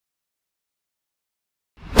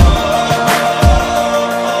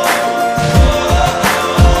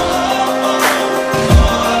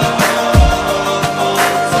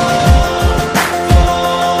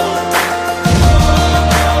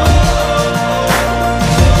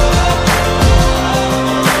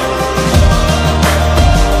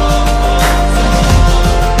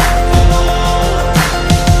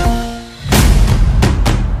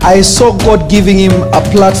I saw God giving him a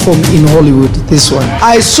platform in Hollywood, this one.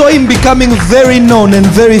 I saw him becoming very known and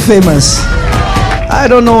very famous. I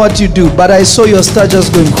don't know what you do, but I saw your star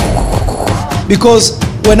just going. Because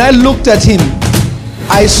when I looked at him,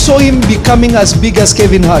 I saw him becoming as big as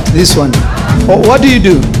Kevin Hart, this one. What do you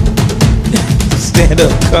do? Stand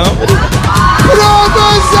up comedy.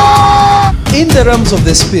 In the realms of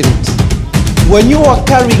the spirit, when you were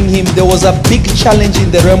carrying him, there was a big challenge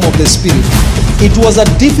in the realm of the spirit. It was a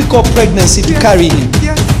difficult pregnancy to carry him.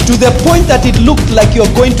 To the point that it looked like you're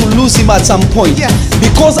going to lose him at some point.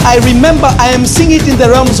 Because I remember I am seeing it in the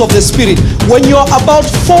realms of the spirit. When you're about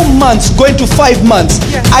 4 months, going to 5 months,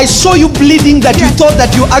 I saw you bleeding that you thought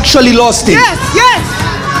that you actually lost him.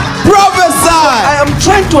 Prophesy! I am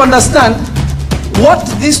trying to understand what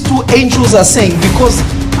these two angels are saying, because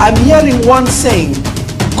I'm hearing one saying,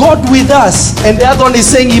 God with us, and the other one is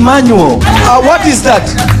saying Emmanuel. What is that?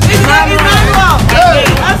 Emmanuel.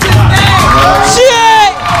 That's his name.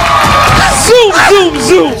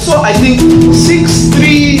 Zoom. So I think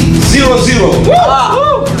 6300.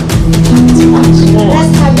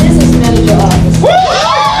 Last time business manager office.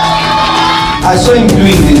 I saw him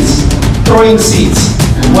doing this, throwing seeds.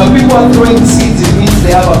 When people are throwing seeds, it means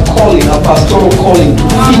they have a calling, a pastoral calling to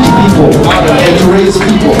feed people and to raise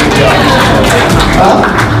people.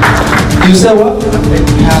 You say what?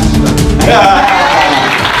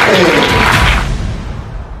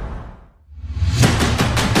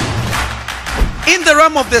 In the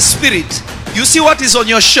realm of the spirit, you see what is on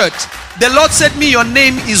your shirt. The Lord said me, your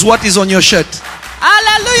name is what is on your shirt.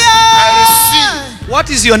 Hallelujah. I receive. What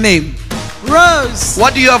is your name? Rose.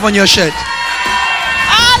 What do you have on your shirt?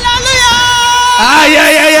 Hallelujah.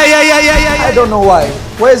 I don't know why.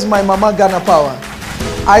 Where's my Mama Ghana power?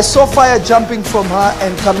 I saw fire jumping from her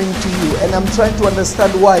and coming to you, and I'm trying to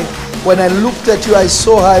understand why. When I looked at you, I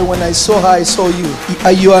saw her. When I saw her, I saw you.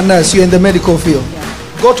 You are a nurse. You're in the medical field.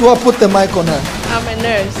 Go to her. Put the mic on her. I'm a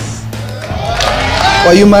nurse.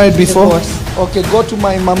 Were you married before? Divorced. Okay, go to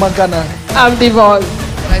my Mama Ghana. I'm divorced.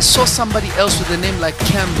 I saw somebody else with a name like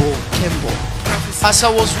Campbell. As I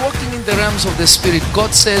was walking in the realms of the spirit,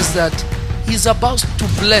 God says that He's about to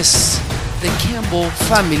bless the Campbell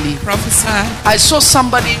family. Prophesy. I saw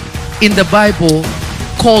somebody in the Bible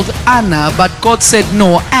called Anna, but God said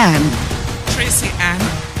no, Anne. Tracy Ann.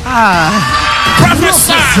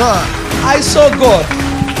 Prophesy. I saw God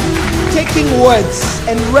taking words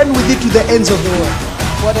and ran with it to the ends of the world.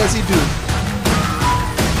 What does He do?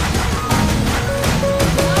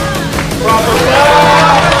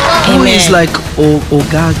 Who is like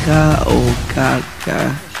Ogaga?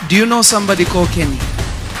 Do you know somebody called Kenny?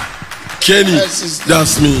 Kenny,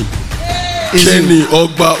 that's me. Is Kenny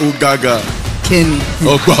Ogba Ogaga. Kenny.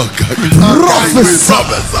 Ogba Ogaga.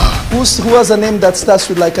 Who has a name that starts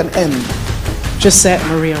with like an M? Josette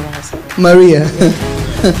Maria Rosa. Maria.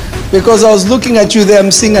 Because I was looking at you there,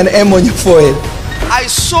 I'm seeing an M on your forehead. I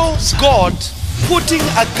saw God putting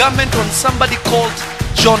a garment on somebody called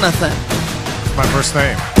Jonathan. My first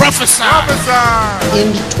name. Prophesy.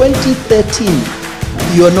 In 2013,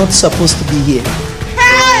 you are not supposed to be here.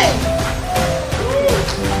 Hey!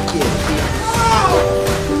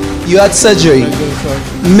 You had surgery,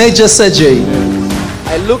 major surgery.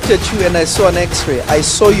 I looked at you and I saw an x-ray. I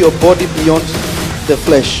saw your body beyond the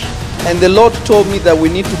flesh. And the Lord told me that we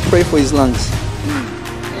need to pray for his lungs.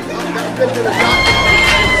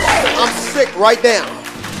 I'm sick right now.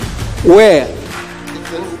 Where?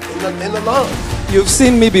 In the lungs. You've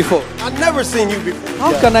seen me before. I've never seen you before.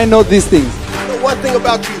 How can I know these things? The one thing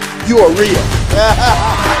about you, you are real.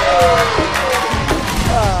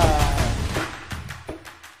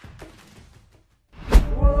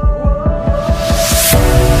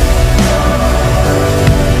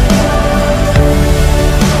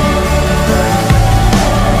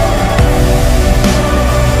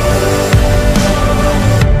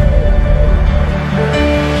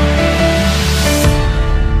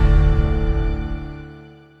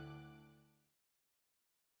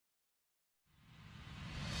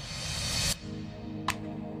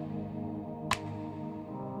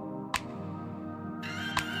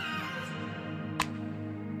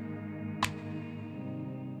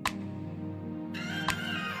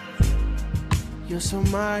 You're so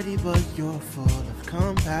mighty, but you're full of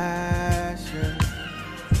compassion.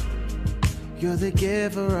 You're the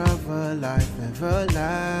giver of a life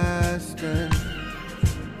everlasting.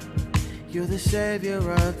 You're the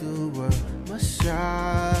savior of the world,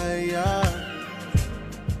 Messiah.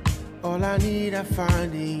 All I need I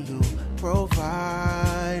find in you,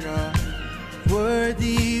 provider.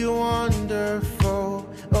 Worthy, wonderful,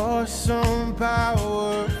 awesome,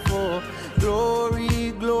 powerful.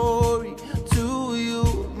 Glory, glory to you,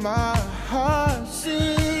 my heart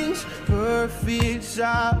sings. Perfect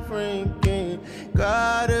sovereign King,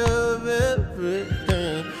 God of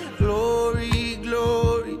everything. Glory,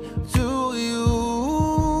 glory to you.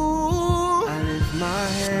 I lift my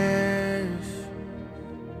hands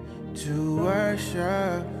to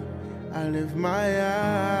worship. I lift my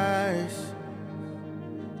eyes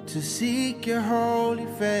to seek your holy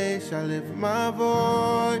face. I lift my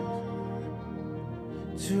voice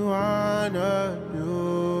to honor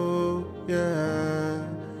you, yeah.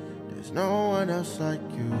 There's no one else like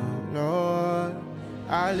you, Lord.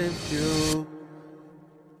 I lift you.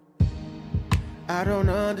 I don't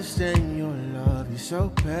understand your love, you're so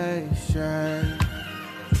patient.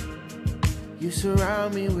 You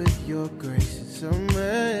surround me with your grace, it's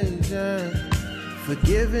amazing.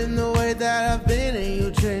 Forgiving the way that I've been and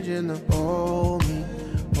you changing the old me,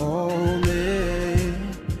 old me.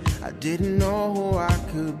 I didn't know who I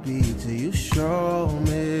could be till you showed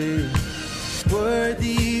me.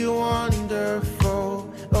 Worthy,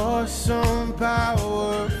 wonderful, awesome,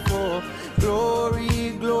 powerful.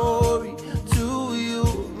 Glory, glory to you.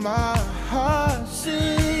 My heart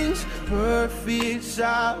sings. Perfect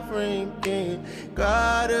sovereign King,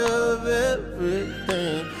 God of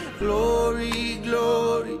everything. Glory,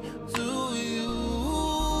 glory to you.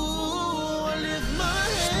 I lift my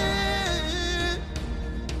hand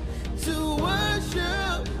to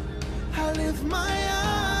worship. I lift my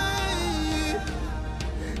eye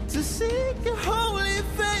to seek your holy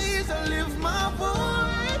face. I lift my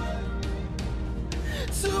voice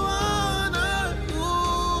to honor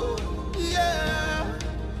you, yeah.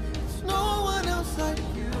 There's no one else like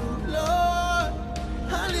you, Lord.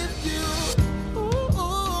 I lift you.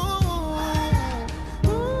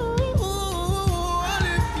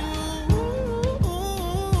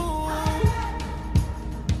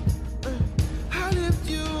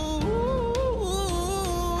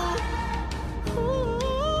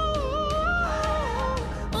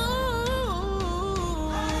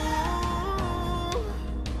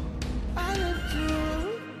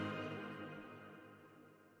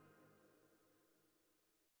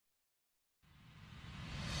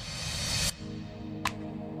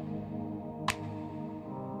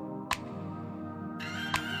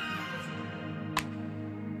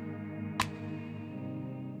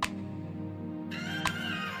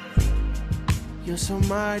 You're so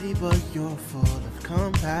mighty, but you're full of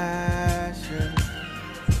compassion.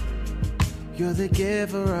 You're the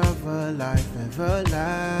giver of a life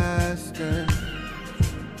everlasting.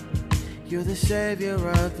 You're the savior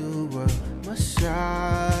of the world,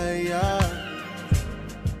 Messiah.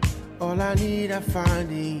 All I need I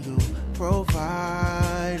find in you,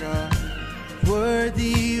 provider.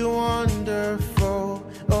 Worthy, wonderful,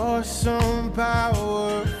 awesome,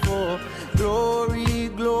 powerful. Glory,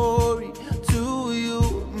 glory to you.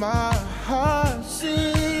 My heart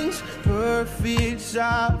sings. Perfect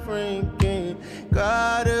sovereign King,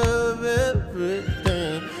 God of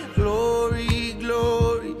everything. Glory,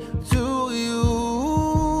 glory to you.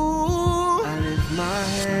 I lift my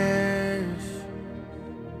hands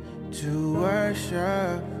to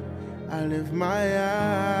worship. I lift my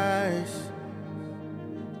eyes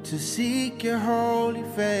to seek your holy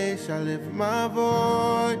face. I lift my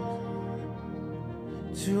voice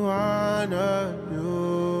to honor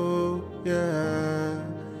you, yeah.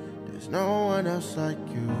 There's no one else like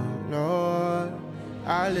you, Lord.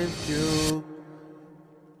 I lift you.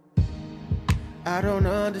 I don't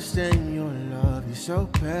understand your love, you're so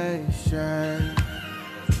patient.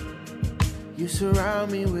 You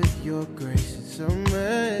surround me with your grace, it's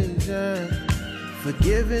amazing.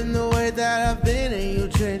 Forgiving the way that I've been and you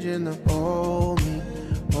changing the old me,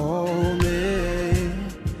 old me.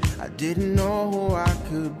 I didn't know who I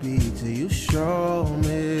could be till you showed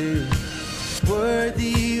me.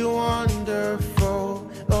 Worthy,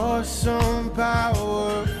 wonderful, awesome,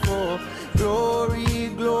 powerful. Glory,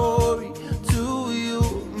 glory to you.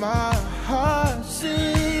 My heart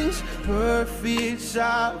sings. Perfect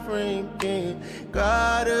sovereign King,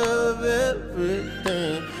 God of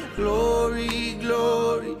everything. Glory,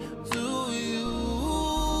 glory to you.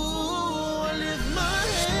 I lift my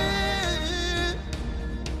hand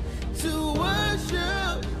to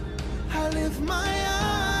worship. I lift my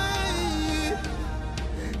eye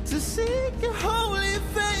to seek your holy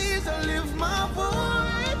face. I lift my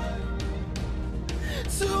voice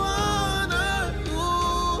to honor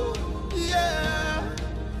you, yeah.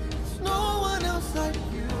 There's no one else like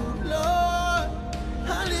you, Lord.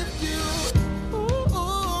 I lift you.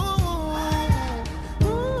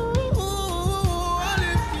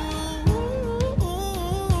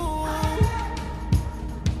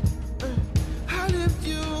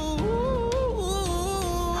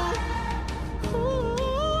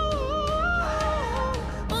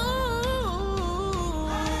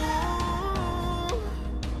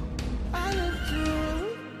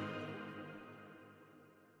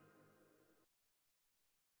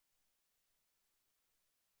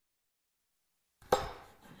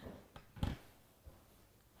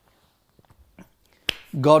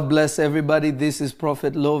 God bless everybody. This is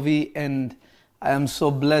Prophet Lovi, and I am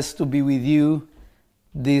so blessed to be with you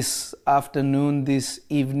this afternoon, this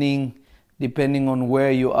evening, depending on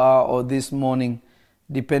where you are, or this morning,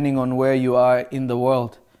 depending on where you are in the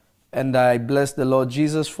world. And I bless the Lord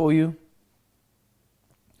Jesus for you.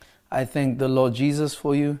 I thank the Lord Jesus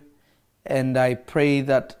for you, and I pray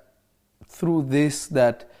that through this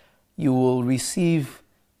that you will receive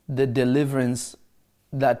the deliverance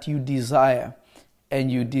that you desire and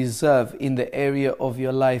you deserve in the area of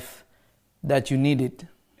your life that you need it.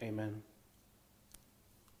 Amen.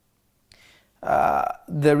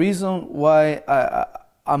 The reason why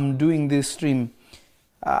I'm doing this stream,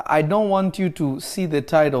 I don't want you to see the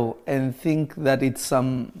title and think that it's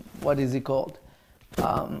some, what is it called?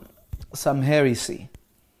 Some heresy.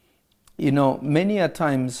 You know, many a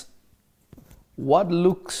times what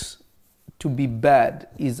looks to be bad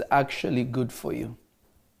is actually good for you.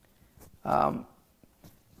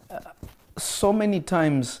 So many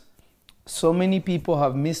times, so many people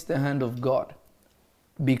have missed the hand of God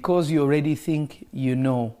because you already think you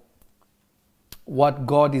know what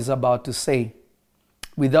God is about to say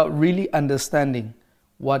without really understanding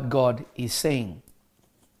what God is saying.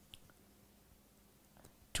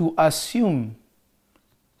 To assume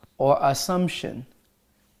or assumption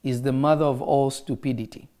is the mother of all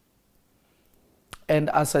stupidity. And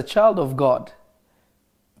as a child of God,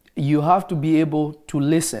 you have to be able to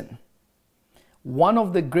listen. One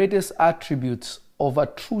of the greatest attributes of a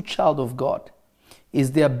true child of God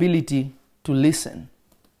is the ability to listen.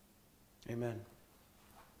 Amen.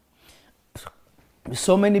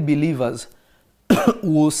 So many believers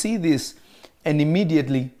will see this and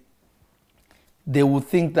immediately they will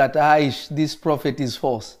think that this prophet is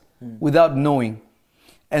false without knowing.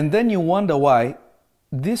 And then you wonder why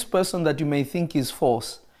this person that you may think is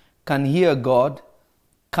false can hear God,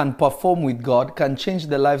 can perform with God, can change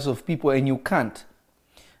the lives of people, and you can't.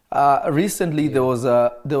 Recently, there was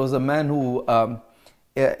a man who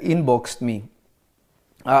inboxed me.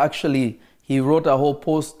 Actually, he wrote a whole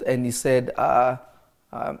post and he said,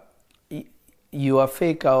 you are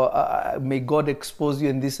fake, may God expose you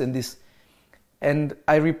and this and this. And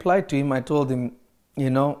I replied to him, I told him, you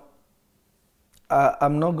know,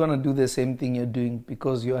 I'm not going to do the same thing you're doing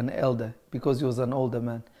because you're an elder, because he was an older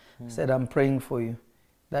man. I said, I'm praying for you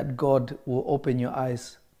that God will open your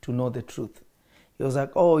eyes to know the truth. He was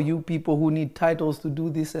like, oh, you people who need titles to do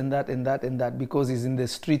this and that and that and that, because he's in the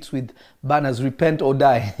streets with banners, repent or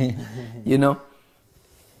die, you know.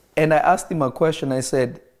 And I asked him a question. I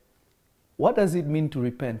said, what does it mean to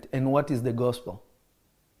repent and what is the gospel?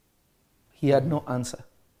 He had no answer.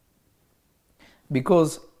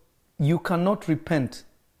 Because you cannot repent,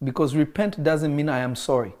 because repent doesn't mean I am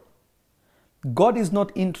sorry. God is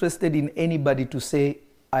not interested in anybody to say,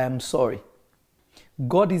 I am sorry.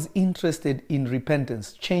 God is interested in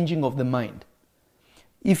repentance, changing of the mind.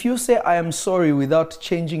 If you say, I am sorry without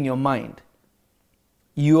changing your mind,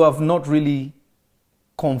 you have not really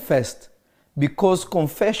confessed, because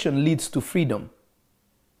confession leads to freedom.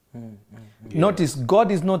 Notice, God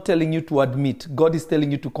is not telling you to admit, God is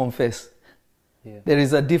telling you to confess. Yeah. There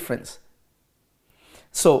is a difference.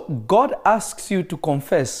 So God asks you to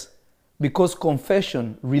confess because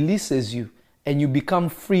confession releases you and you become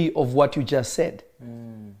free of what you just said.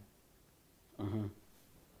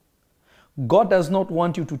 God does not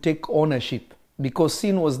want you to take ownership because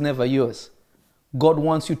sin was never yours. God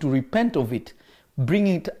wants you to repent of it, bring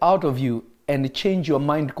it out of you, and change your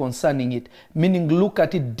mind concerning it, meaning look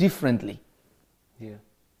at it differently. Yeah.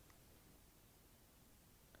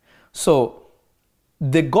 So,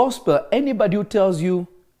 the gospel, anybody who tells you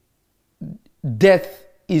death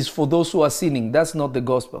is for those who are sinning, that's not the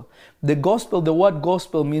gospel. The gospel, the word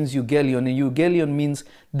gospel means euangelion, and euangelion means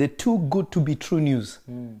the too good to be true news.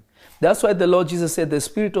 That's why the Lord Jesus said, the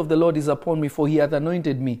Spirit of the Lord is upon me, for he hath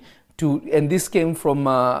anointed me to, and this came from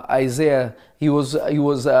Isaiah. He was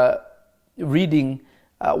reading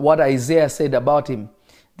what Isaiah said about him.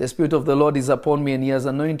 The Spirit of the Lord is upon me, and he has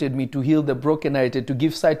anointed me to heal the brokenhearted, to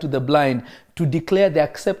give sight to the blind, to declare the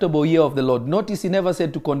acceptable year of the Lord. Notice he never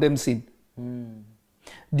said to condemn sin.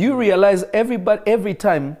 Do you realize every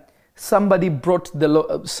time somebody brought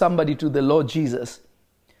somebody to the Lord Jesus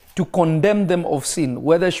to condemn them of sin,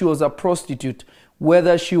 whether she was a prostitute,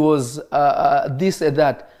 whether she was this or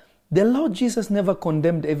that, the Lord Jesus never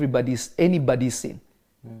condemned anybody's sin.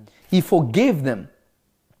 He forgave them.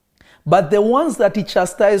 But the ones that he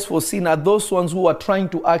chastised for sin are those ones who are trying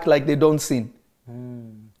to act like they don't sin.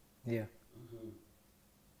 Yeah.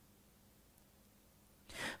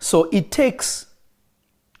 So it takes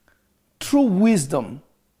true wisdom.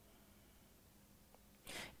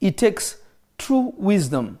 It takes true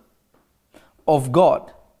wisdom of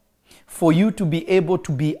God for you to be able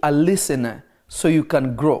to be a listener so you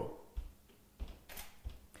can grow.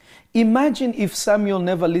 Imagine if Samuel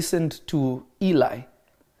never listened to Eli.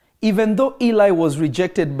 Even though Eli was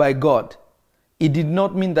rejected by God, it did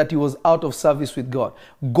not mean that he was out of service with God.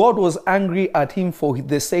 God was angry at him for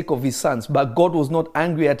the sake of his sons, but God was not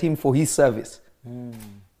angry at him for his service.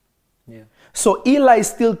 Yeah. So Eli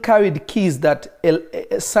still carried keys that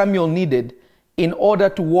Samuel needed in order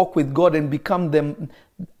to walk with God and become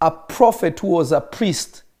a prophet who was a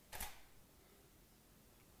priest,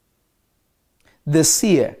 the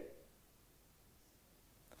seer.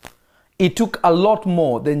 It took a lot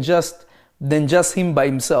more than just him by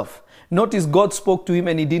himself. Notice God spoke to him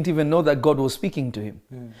and he didn't even know that God was speaking to him.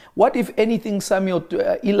 What if anything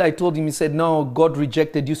Eli told him, he said, no, God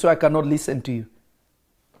rejected you, so I cannot listen to you.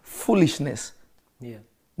 Foolishness. Yeah.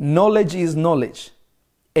 Knowledge is knowledge.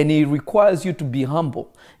 And it requires you to be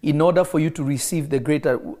humble in order for you to receive the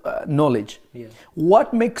greater knowledge. Yeah.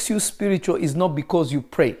 What makes you spiritual is not because you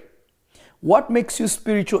pray. What makes you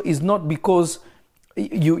spiritual is not because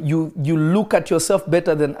you look at yourself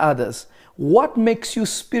better than others. What makes you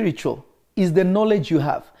spiritual is the knowledge you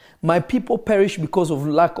have. My people perish because of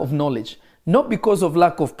lack of knowledge, not because of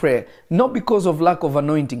lack of prayer, not because of lack of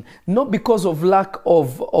anointing, not because of lack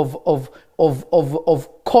of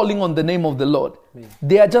calling on the name of the Lord. Yeah.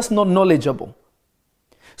 They are just not knowledgeable.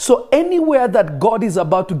 So anywhere that God is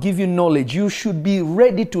about to give you knowledge, you should be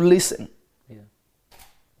ready to listen. Yeah.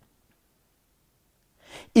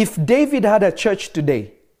 If David had a church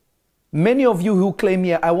today, many of you who claim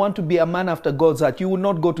here, I want to be a man after God's heart, you would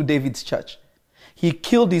not go to David's church. He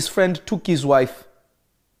killed his friend, took his wife.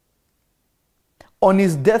 On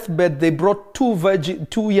his deathbed, they brought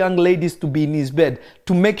two young ladies to be in his bed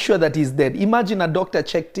to make sure that he's dead. Imagine a doctor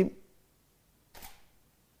checked him.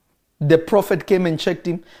 The prophet came and checked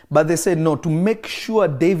him, but they said, no, to make sure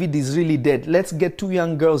David is really dead, let's get two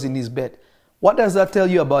young girls in his bed. What does that tell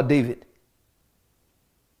you about David?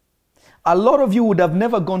 A lot of you would have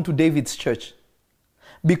never gone to David's church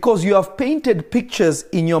because you have painted pictures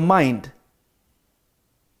in your mind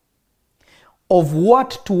of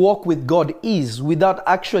what to walk with God is without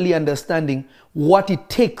actually understanding what it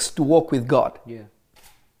takes to walk with God. Yeah.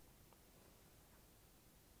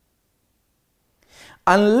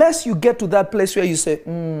 Unless you get to that place where you say,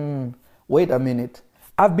 wait a minute,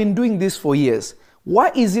 I've been doing this for years.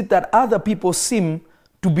 Why is it that other people seem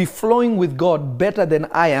to be flowing with God better than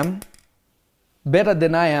I am? Better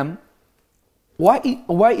than I am? Why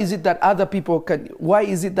is it that other people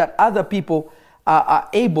are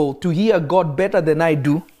able to hear God better than I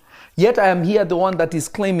do? Yet I am here, the one that is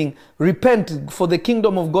claiming, repent, for the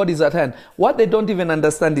kingdom of God is at hand. What they don't even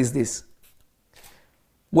understand is this.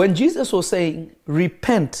 When Jesus was saying,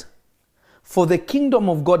 repent, for the kingdom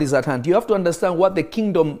of God is at hand, you have to understand what the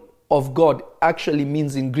kingdom of God actually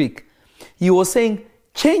means in Greek. He was saying,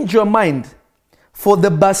 change your mind, for the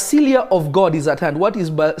basilia of God is at hand. What is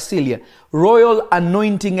basilia? Royal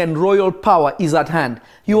anointing and royal power is at hand.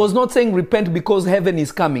 He was not saying repent because heaven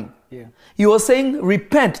is coming. Yeah. He was saying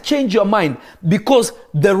repent, change your mind, because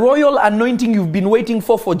the royal anointing you've been waiting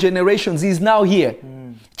for generations is now here.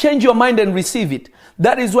 Change your mind and receive it.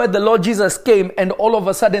 That is why the Lord Jesus came and all of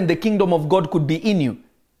a sudden the kingdom of God could be in you.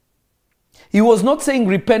 He was not saying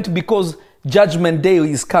repent because judgment day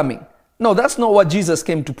is coming. No, that's not what Jesus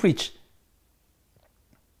came to preach.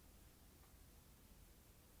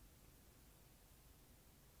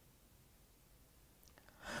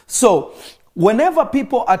 So, whenever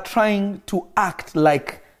people are trying to act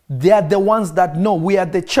like they are the ones that know, we are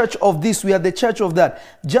the church of this, we are the church of that,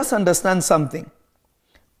 just understand something.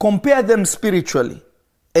 Compare them spiritually,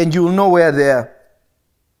 and you'll know where they are.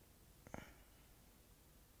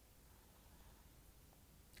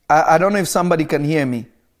 I don't know if somebody can hear me.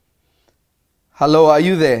 Hello, are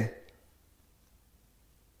you there?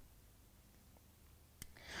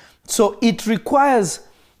 So it requires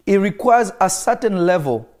a certain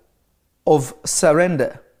level of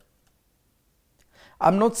surrender.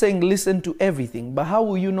 I'm not saying listen to everything, but how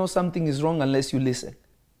will you know something is wrong unless you listen?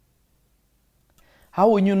 How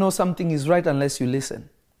will you know something is right unless you listen?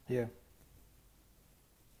 Yeah.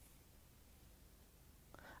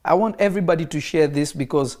 I want everybody to share this,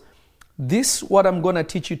 because this, what I'm going to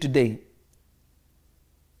teach you today,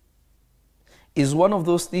 is one of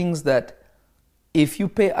those things that if you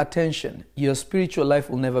pay attention, your spiritual life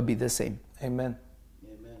will never be the same. Amen.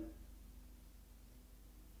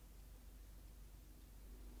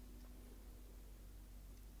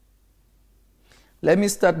 Let me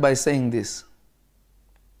start by saying this.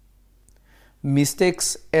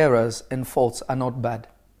 Mistakes, errors, and faults are not bad.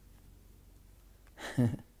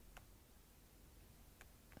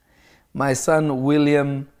 My son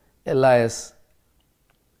William Elias,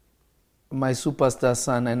 my superstar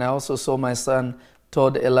son, and I also saw my son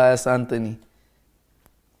Todd Elias Anthony,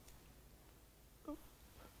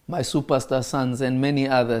 my superstar sons, and many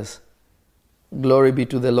others. Glory be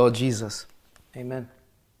to the Lord Jesus. Amen.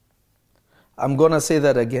 I'm going to say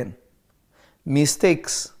that again.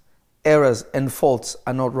 Mistakes, errors, and faults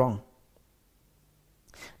are not wrong.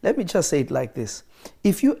 Let me just say it like this.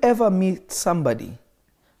 If you ever meet somebody,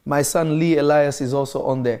 my son Lee Elias is also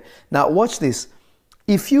on there. Now watch this.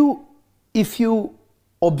 If you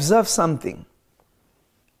observe something,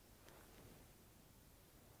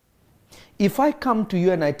 if I come to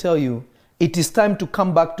you and I tell you, it is time to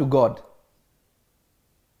come back to God.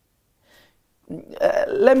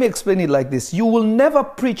 Let me explain it like this. You will never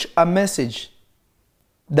preach a message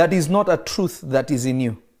that is not a truth that is in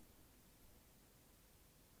you.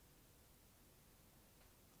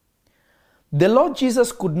 The Lord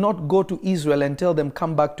Jesus could not go to Israel and tell them,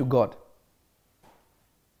 come back to God.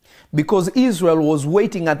 Because Israel was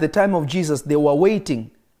waiting at the time of Jesus, they were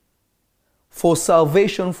waiting for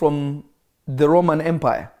salvation from the Roman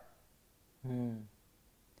Empire.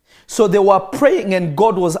 So they were praying and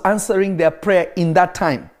God was answering their prayer in that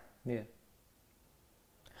time. Yeah.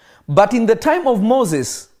 But in the time of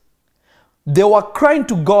Moses, they were crying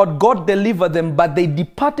to God, God delivered them, but they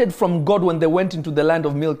departed from God when they went into the land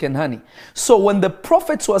of milk and honey. So when the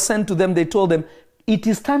prophets were sent to them, they told them, it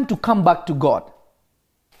is time to come back to God.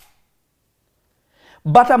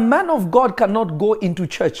 But a man of God cannot go into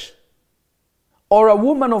church, or a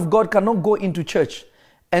woman of God cannot go into church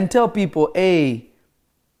and tell people, hey,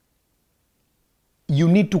 you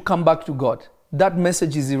need to come back to God. That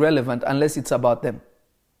message is irrelevant unless it's about them.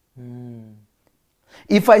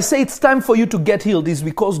 If I say it's time for you to get healed, it's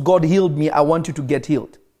because God healed me, I want you to get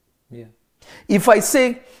healed. Yeah. If I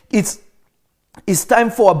say it's time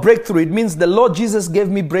for a breakthrough, it means the Lord Jesus gave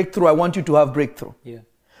me breakthrough, I want you to have breakthrough. Yeah.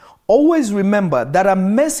 Always remember that a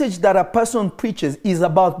message that a person preaches is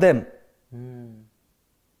about them.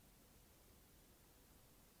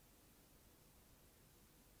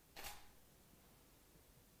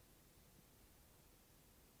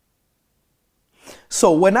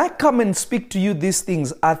 So when I come and speak to you, these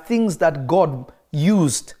things are things that God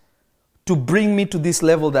used to bring me to this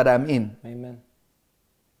level that I'm in. Amen.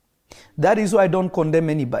 That is why I don't condemn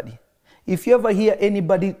anybody. If you ever hear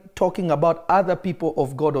anybody talking about other people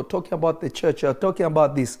of God or talking about the church or talking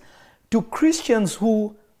about this, to Christians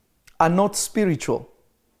who are not spiritual,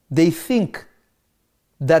 they think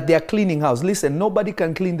that they are cleaning house. Listen, nobody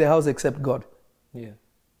can clean the house except God. Yeah.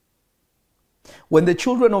 When the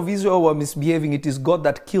children of Israel were misbehaving, it is God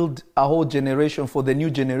that killed a whole generation for the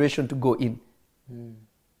new generation to go in.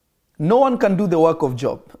 No one can do the work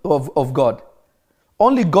of God.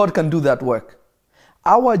 Only God can do that work.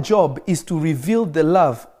 Our job is to reveal the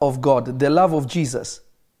love of God, the love of Jesus.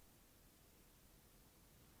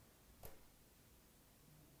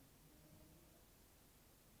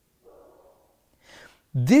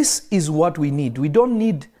 This is what we need. We don't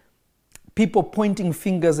need people pointing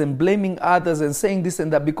fingers and blaming others and saying this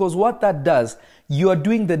and that, because what that does, you are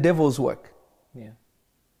doing the devil's work. Yeah.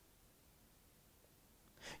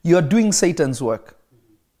 You are doing Satan's work.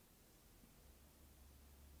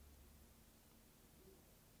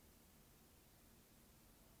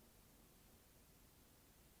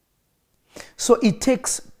 So it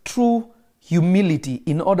takes true humility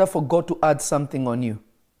in order for God to add something on you.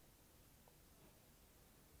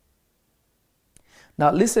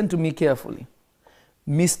 Now listen to me carefully.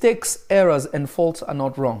 Mistakes, errors, and faults are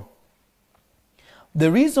not wrong.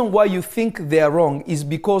 The reason why you think they are wrong is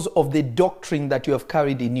because of the doctrine that you have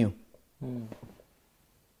carried in you.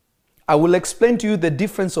 I will explain to you the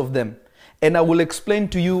difference of them, and I will explain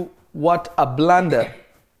to you what a blunder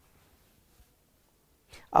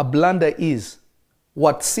is,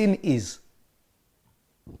 what sin is.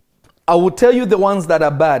 I will tell you the ones that are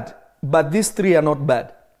bad, but these three are not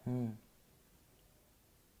bad.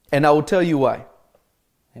 And I will tell you why.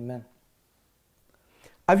 Amen.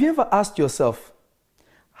 Have you ever asked yourself,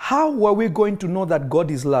 how were we going to know that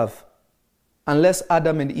God is love unless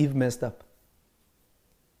Adam and Eve messed up?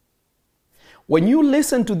 When you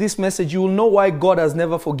listen to this message, you will know why God has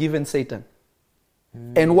never forgiven Satan.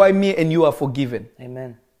 And why me and you are forgiven.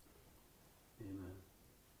 Amen.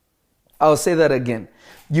 I'll say that again.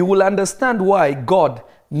 You will understand why God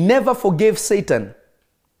never forgave Satan.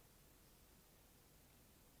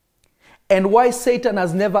 And why Satan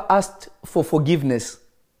has never asked for forgiveness.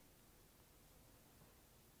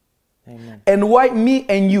 Amen. And why me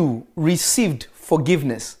and you received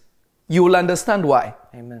forgiveness. You will understand why.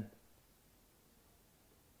 Amen.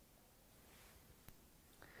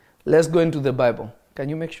 Let's go into the Bible. Can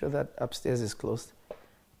you make sure that upstairs is closed?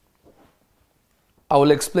 I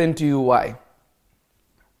will explain to you why.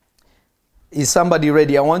 Is somebody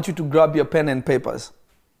ready? I want you to grab your pen and papers.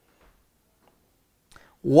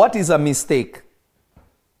 What is a mistake?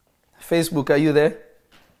 Facebook, are you there?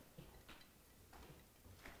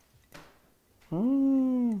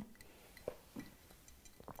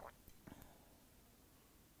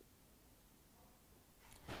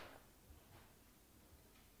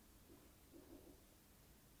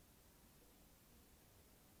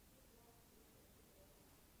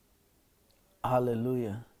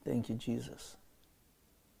 Hallelujah. Thank you, Jesus.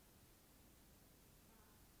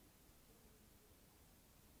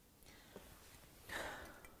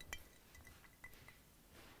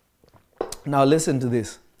 Now listen to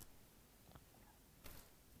this.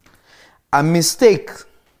 A mistake.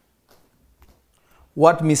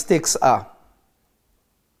 What mistakes are?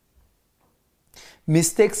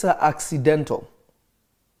 Mistakes are accidental,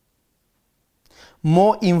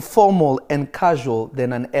 more informal and casual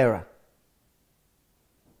than an error.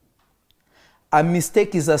 A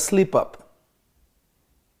mistake is a slip-up.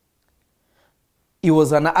 It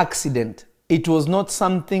was an accident. It was not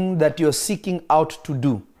something that you're seeking out to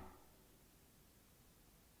do.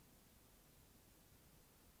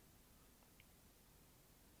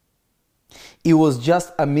 It was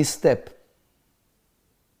just a misstep.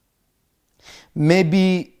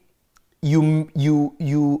 Maybe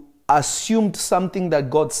you assumed something that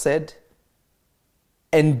God said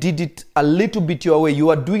and did it a little bit your way. You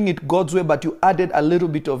are doing it God's way, but you added a little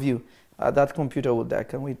bit of you. That computer will die.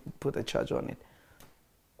 Can we put a charge on it?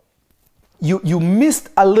 You missed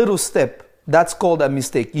a little step. That's called a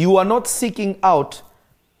mistake. You are not seeking out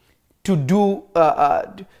to do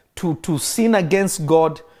to sin against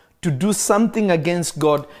God, to do something against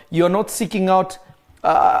God. You're not seeking out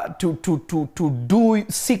to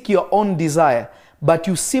seek your own desire, but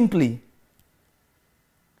you simply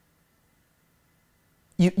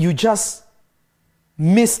you just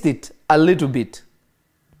missed it a little bit.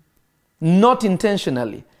 Not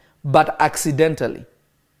intentionally, but accidentally.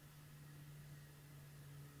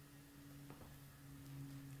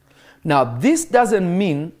 Now, this doesn't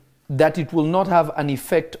mean that it will not have an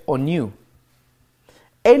effect on you.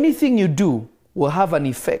 Anything you do will have an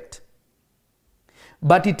effect.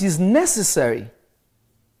 But it is necessary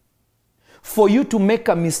for you to make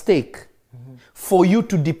a mistake, for you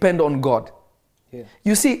to depend on God. Yeah.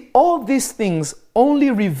 You see, all these things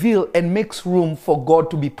only reveal and makes room for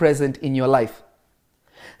God to be present in your life.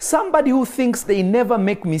 Somebody who thinks they never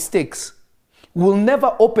make mistakes will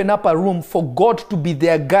never open up a room for God to be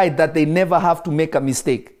their guide, that they never have to make a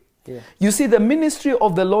mistake. Yeah. You see, the ministry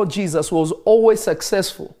of the Lord Jesus was always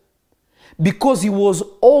successful because he was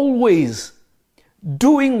always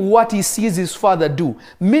doing what he sees his Father do,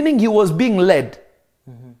 meaning he was being led.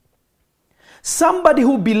 Somebody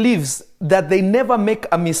who believes that they never make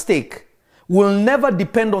a mistake will never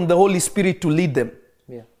depend on the Holy Spirit to lead them.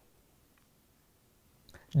 Yeah.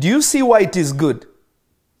 Do you see why it is good?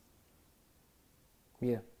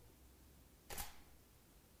 Yeah.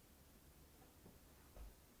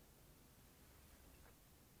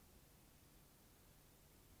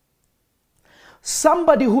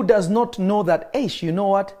 Somebody who does not know that, you know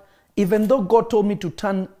what? Even though God told me to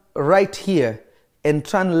turn right here and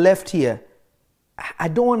turn left here, I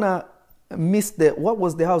don't want to miss what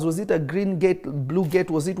was the house? Was it a green gate, blue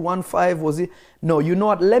gate? Was it 1-5? Was it? No, you know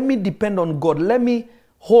what? Let me depend on God. Let me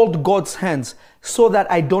hold God's hands so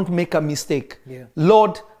that I don't make a mistake. Yeah.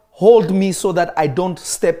 Lord, hold me so that I don't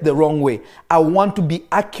step the wrong way. I want to be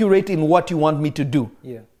accurate in what you want me to do.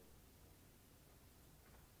 Yeah.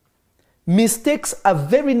 Mistakes are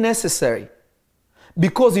very necessary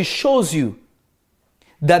because it shows you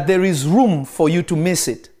that there is room for you to miss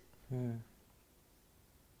it.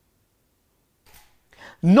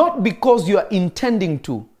 Not because you are intending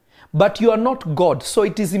to, but you are not God. So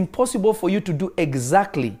it is impossible for you to do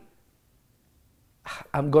exactly.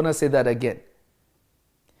 I'm going to say that again.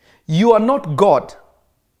 You are not God.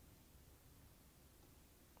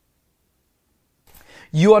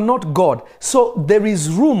 You are not God. So there is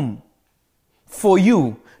room for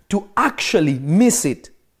you to actually miss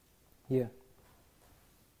it. Yeah.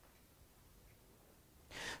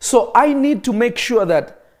 So I need to make sure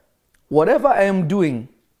that whatever I am doing,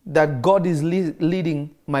 that God is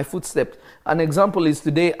leading my footsteps. An example is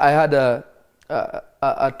today I had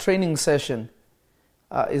a training session.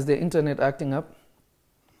 Is the internet acting up?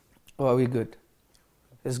 Or are we good?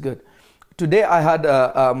 It's good. Today I had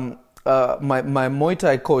my Muay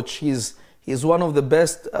Thai coach. He's one of the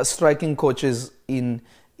best striking coaches in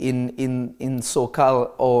in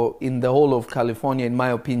SoCal or in the whole of California, in my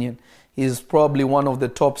opinion. He's probably one of the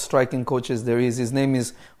top striking coaches there is. His name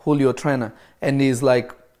is Julio Trainer, and he's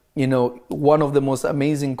like, you know, one of the most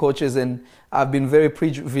amazing coaches, and I've been very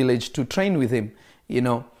privileged to train with him, you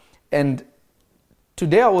know. And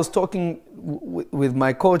today I was talking with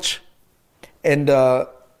my coach and my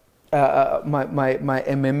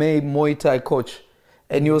MMA Muay Thai coach,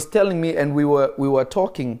 and he was telling me, and we were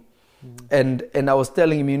talking, and I was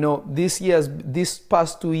telling him, you know, this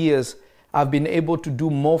past 2 years, I've been able to do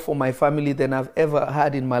more for my family than I've ever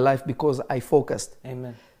had in my life because I focused.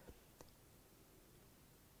 Amen.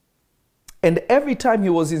 And every time he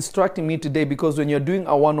was instructing me today, because when you're doing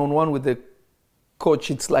a one-on-one with the coach,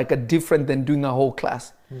 it's like a different than doing a whole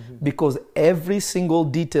class, because every single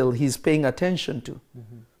detail he's paying attention to.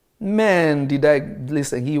 Man, did I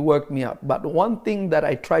listen, he worked me up. But one thing that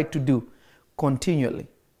I try to do continually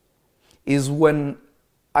is when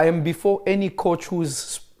I am before any coach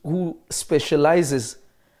who specializes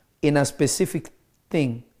in a specific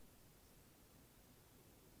thing,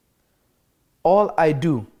 all I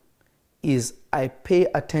do is I pay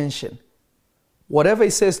attention. Whatever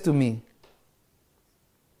he says to me,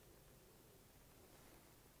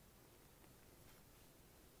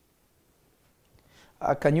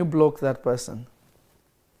 can you block that person?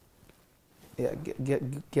 Yeah,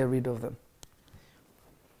 get rid of them.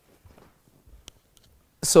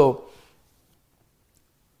 So,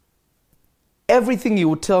 everything he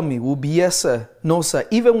would tell me will be yes, sir, no, sir.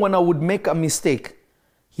 Even when I would make a mistake,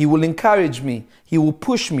 he will encourage me. He will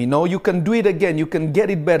push me. No, you can do it again. You can get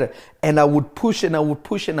it better. And I would push and I would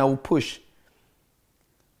push and I would push.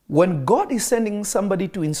 When God is sending somebody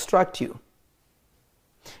to instruct you,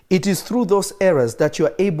 it is through those errors that you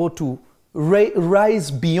are able to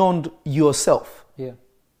rise beyond yourself. Yeah.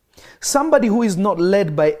 Somebody who is not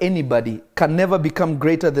led by anybody can never become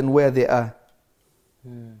greater than where they are.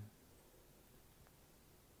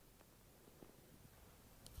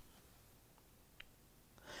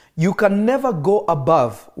 You can never go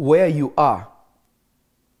above where you are.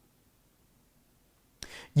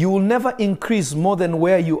 You will never increase more than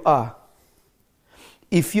where you are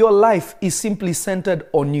if your life is simply centered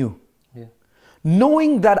on you. Yeah.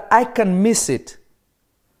 Knowing that I can miss it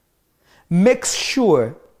makes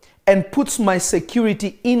sure and puts my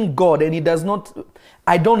security in God, and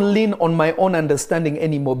I don't lean on my own understanding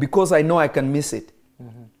anymore because I know I can miss it.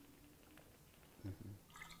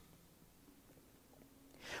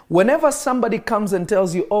 Whenever somebody comes and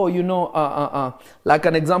tells you, oh, you know, like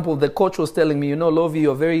an example, the coach was telling me, you know, Lovie,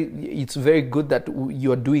 it's very good that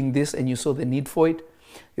you're doing this and you saw the need for it.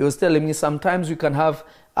 He was telling me sometimes we can have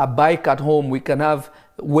a bike at home, we can have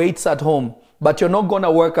weights at home, but you're not going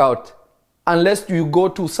to work out unless you go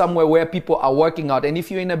to somewhere where people are working out. And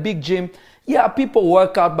if you're in a big gym, yeah, people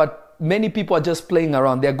work out, but many people are just playing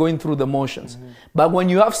around. They're going through the motions. But when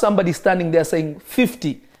you have somebody standing there saying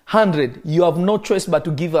 50, 100, you have no choice but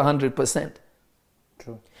to give 100%.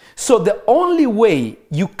 True. So the only way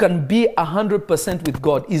you can be 100% with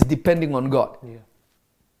God is depending on God. Yeah.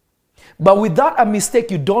 But without a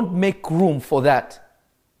mistake, you don't make room for that.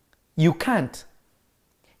 You can't.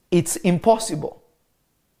 It's impossible.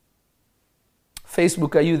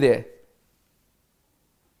 Facebook, are you there?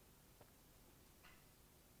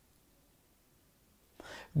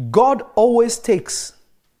 God always takes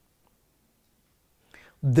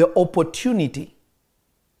the opportunity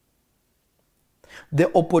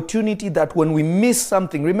that when we miss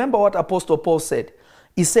something, remember what Apostle Paul said.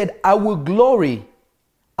 He said, I will glory,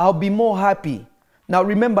 I'll be more happy. Now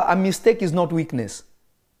remember, a mistake is not weakness.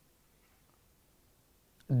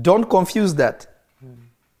 Don't confuse that.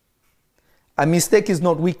 A mistake is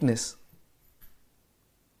not weakness.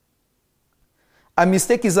 A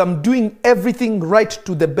mistake is I'm doing everything right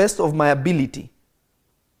to the best of my ability.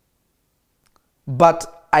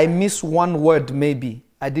 But I miss one word maybe.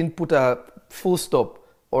 I didn't put a full stop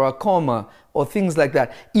or a comma or things like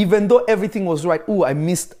that. Even though everything was right, I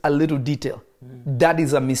missed a little detail. That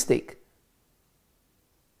is a mistake.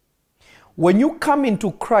 When you come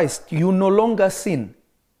into Christ, you no longer sin.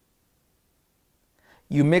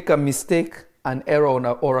 You make a mistake, an error,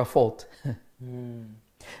 or a fault.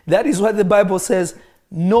 That is why the Bible says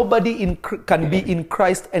nobody can be in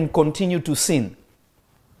Christ and continue to sin.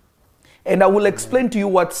 And I will explain to you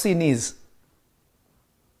what sin is.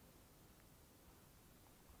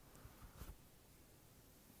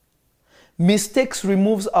 Mistakes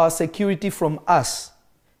removes our security from us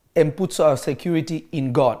and puts our security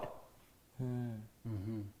in God.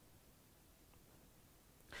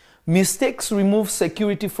 Mistakes remove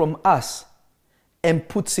security from us and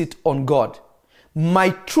puts it on God. my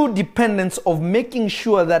true dependence of making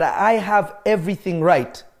sure that I have everything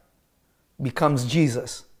right becomes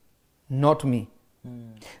Jesus, not me.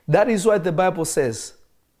 That is why the Bible says,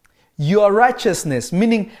 your righteousness,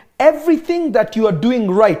 meaning everything that you are doing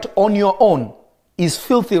right on your own, is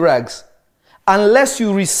filthy rags unless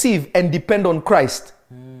you receive and depend on Christ.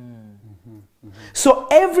 So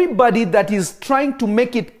everybody that is trying to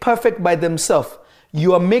make it perfect by themselves,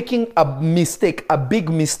 you are making a mistake, a big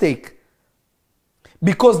mistake.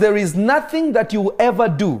 Because there is nothing that you will ever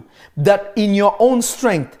do that in your own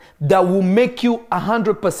strength that will make you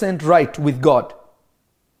 100% right with God.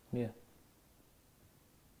 Yeah.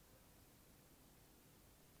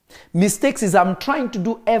 Mistakes is I'm trying to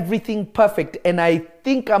do everything perfect and I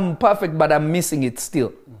think I'm perfect but I'm missing it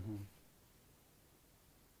still.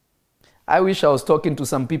 I wish I was talking to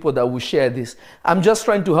some people that would share this. I'm just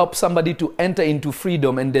trying to help somebody to enter into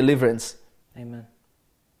freedom and deliverance. Amen.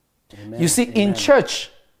 You see, in church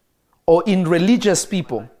or in religious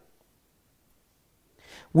people,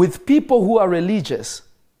 with people who are religious,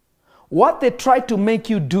 what they try to make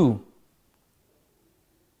you do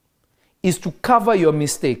is to cover your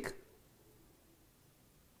mistake.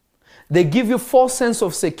 They give you false sense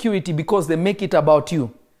of security because they make it about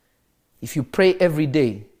you. If you pray every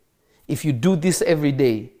day, if you do this every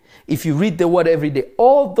day, if you read the word every day,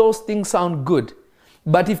 all those things sound good.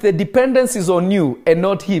 But if the dependence is on you and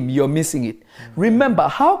not him, you're missing it. Remember,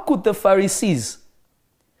 how could the Pharisees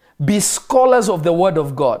be scholars of the word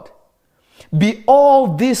of God, be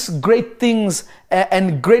all these great things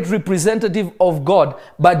and great representative of God,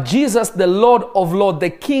 but Jesus, the Lord of Lords, the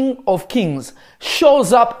King of Kings,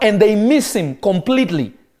 shows up and they miss him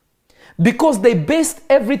completely? Because they based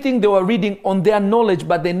everything they were reading on their knowledge,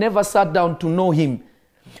 but they never sat down to know him.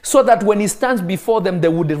 So that when he stands before them, they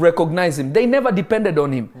would recognize him. They never depended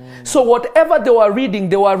on him. So whatever they were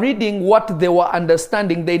reading what they were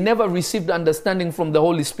understanding. They never received understanding from the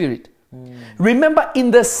Holy Spirit. Remember,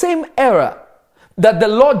 in the same era that the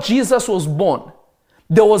Lord Jesus was born,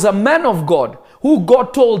 there was a man of God who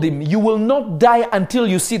God told him, you will not die until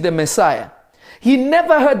you see the Messiah. He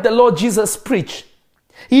never heard the Lord Jesus preach.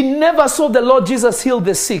 He never saw the Lord Jesus heal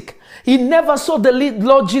the sick. He never saw the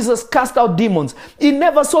Lord Jesus cast out demons. He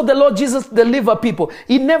never saw the Lord Jesus deliver people.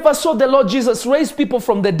 He never saw the Lord Jesus raise people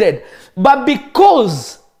from the dead. But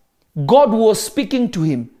because God was speaking to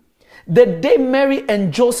him, the day Mary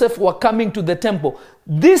and Joseph were coming to the temple,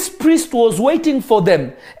 this priest was waiting for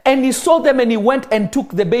them. And he saw them and he went and took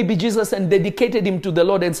the baby Jesus and dedicated him to the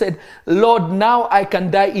Lord and said, Lord, now I can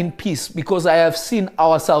die in peace because I have seen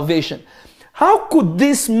our salvation. How could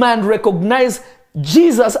this man recognize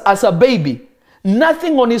Jesus as a baby?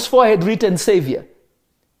 Nothing on his forehead written Savior.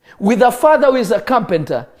 With a father who is a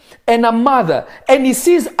carpenter and a mother. And he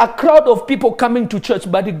sees a crowd of people coming to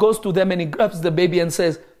church, but he goes to them and he grabs the baby and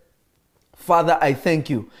says, Father, I thank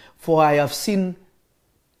you, for I have seen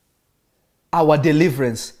our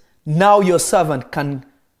deliverance. Now your servant can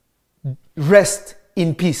rest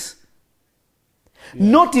in peace. Yes.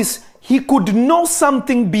 Notice, he could know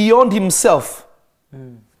something beyond himself.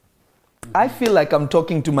 I feel like I'm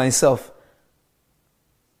talking to myself.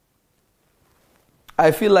 I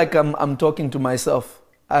feel like I'm talking to myself.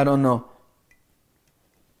 I don't know.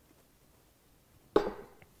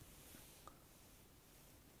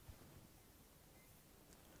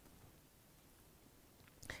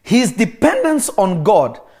 His dependence on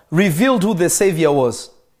God revealed who the Savior was.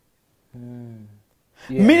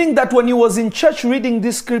 Yeah. Meaning that when he was in church reading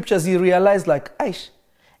these scriptures, he realized like, Aish,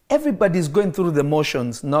 everybody's going through the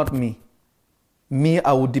motions, not me. Me,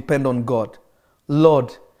 I would depend on God.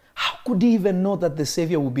 Lord, how could he even know that the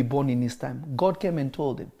Savior will be born in his time? God came and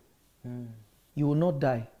told him, you will not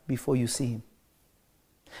die before you see him.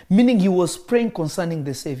 Meaning he was praying concerning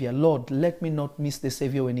the Savior. Lord, let me not miss the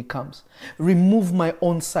Savior when he comes. Remove my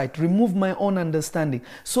own sight, remove my own understanding,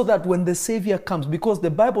 so that when the Savior comes, because the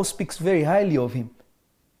Bible speaks very highly of him,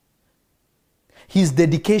 his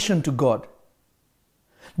dedication to God.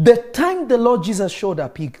 The time the Lord Jesus showed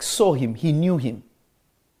up, he saw him, he knew him.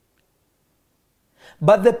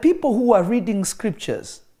 But the people who are reading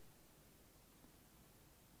scriptures,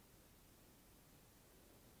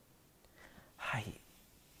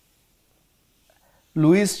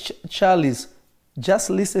 Louis Charles, just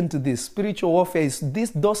listen to this. Spiritual warfare is this,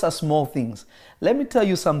 those are small things. Let me tell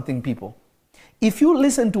you something, people. If you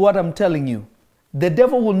listen to what I'm telling you, the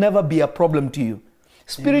devil will never be a problem to you.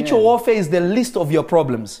 Spiritual warfare is the least of your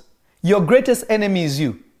problems. Your greatest enemy is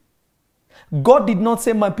you. God did not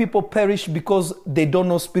say my people perish because they don't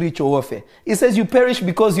know spiritual warfare. He says you perish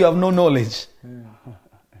because you have no knowledge.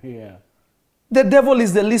 Yeah. The devil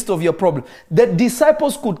is the least of your problem. The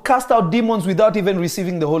disciples could cast out demons without even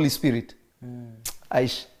receiving the Holy Spirit.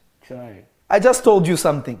 Aish. Try. I just told you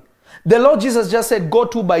something. The Lord Jesus just said, go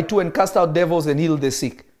 2 by 2 and cast out devils and heal the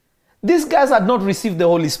sick. These guys had not received the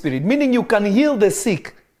Holy Spirit, meaning you can heal the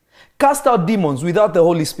sick, cast out demons without the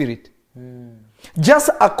Holy Spirit. Just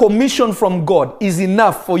a commission from God is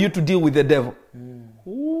enough for you to deal with the devil.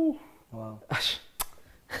 Ooh. Wow.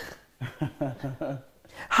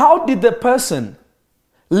 How did the person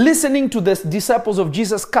listening to the disciples of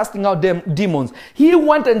Jesus casting out demons, he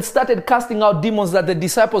went and started casting out demons that the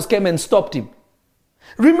disciples came and stopped him?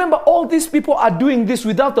 Remember, all these people are doing this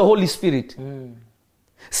without the Holy Spirit.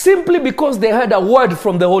 Simply because they heard a word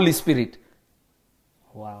from the Holy Spirit.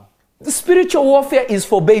 Wow. The spiritual warfare is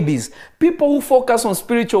for babies. People who focus on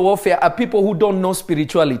spiritual warfare are people who don't know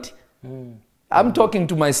spirituality. I'm talking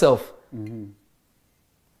to myself.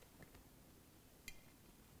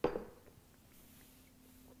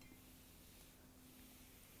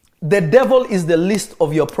 The devil is the least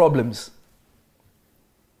of your problems.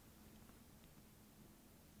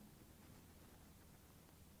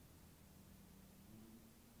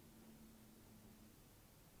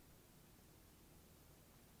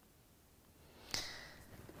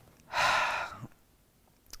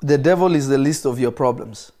 The devil is the least of your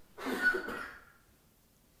problems.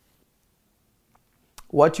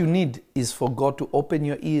 What you need is for God to open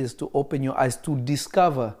your ears, to open your eyes, to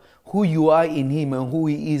discover who you are in Him and who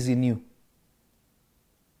He is in you.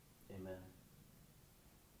 Amen.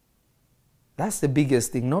 That's the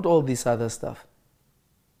biggest thing, not all this other stuff.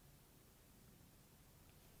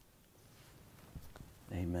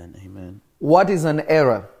 Amen. Amen. What is an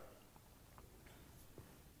error?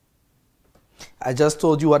 I just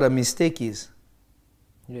told you what a mistake is.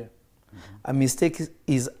 Yeah. A mistake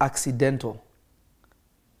is accidental.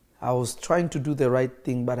 I was trying to do the right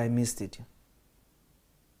thing, but I missed it.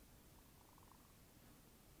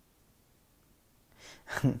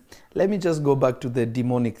 Let me just go back to the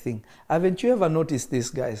demonic thing. Haven't you ever noticed this,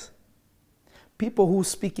 guys? People who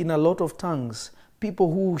speak in a lot of tongues,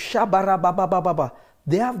 people who shabara,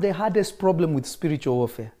 they have the hardest problem with spiritual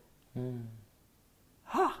warfare.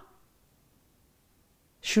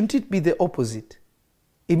 Shouldn't it be the opposite?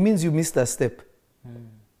 It means you missed a step.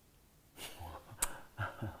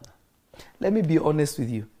 Let me be honest with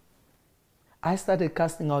you. I started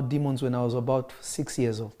casting out demons when I was about 6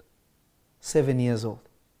 years old, 7 years old.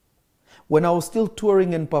 When I was still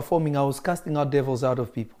touring and performing, I was casting out devils out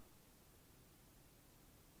of people.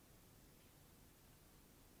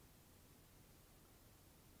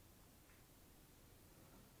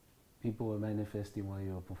 People were manifesting while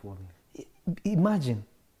you were performing. Imagine.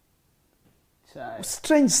 Shy.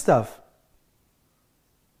 Strange stuff.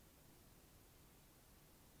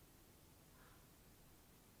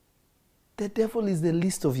 The devil is the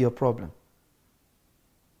least of your problem.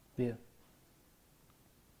 Yeah.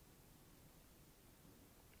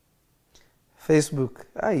 Facebook,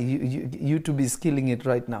 YouTube is killing it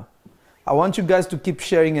right now. I want you guys to keep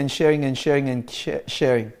sharing and sharing and sharing and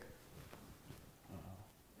sharing.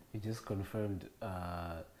 You just confirmed.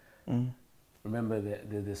 Remember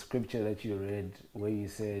the scripture that you read where you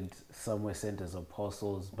said some were sent as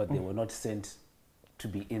apostles, but they were not sent to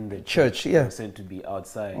be in the church. Yeah. They were sent to be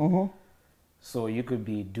outside. So you could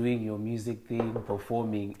be doing your music thing,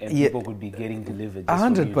 performing, and people could be getting delivered.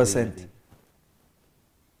 100%.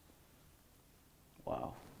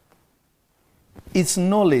 Wow. It's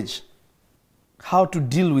knowledge how to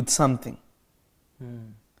deal with something.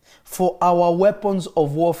 For our weapons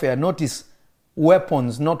of warfare, notice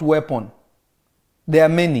weapons, not weapon. There are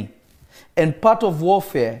many. And part of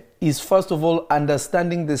warfare is, first of all,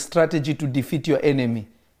 understanding the strategy to defeat your enemy,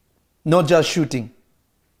 not just shooting.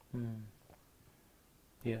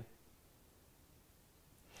 Yeah.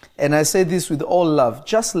 And I say this with all love.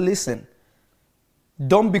 Just listen.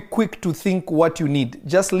 Don't be quick to think what you need.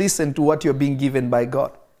 Just listen to what you're being given by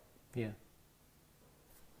God. Yeah.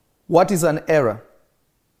 What is an error?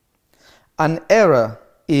 An error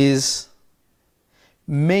is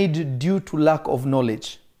made due to lack of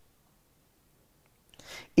knowledge.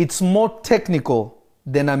 It's more technical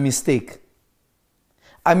than a mistake.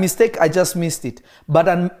 A mistake, I just missed it. But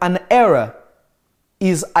an error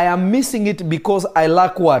is I am missing it because I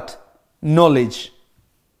lack what? Knowledge.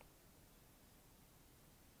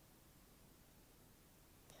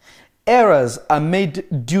 Errors are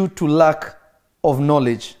made due to lack of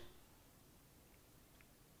knowledge.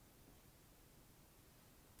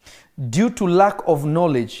 Due to lack of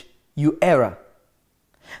knowledge, you err.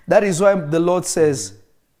 That is why the Lord says,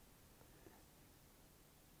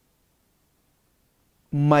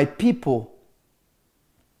 my people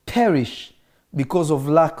perish because of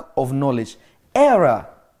lack of knowledge. Error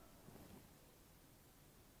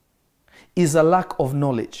is a lack of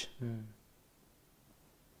knowledge.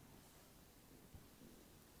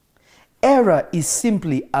 Error is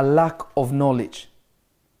simply a lack of knowledge.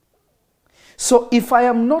 So if I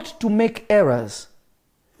am not to make errors,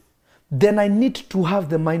 then I need to have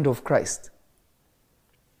the mind of Christ.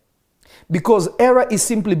 Because error is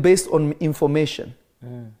simply based on information.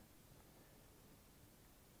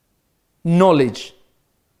 Knowledge.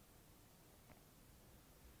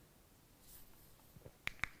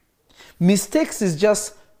 Mistakes is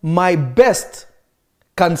just my best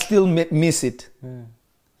can still miss it.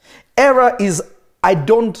 Error is I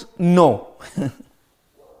don't know.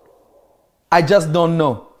 I just don't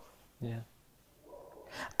know. Yeah.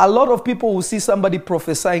 A lot of people will see somebody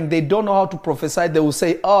prophesying, they don't know how to prophesy, they will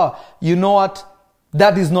say, you know what?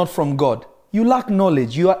 That is not from God. You lack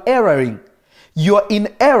knowledge. You are erring. You are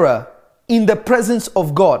in error in the presence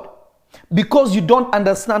of God because you don't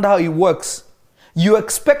understand how it works. You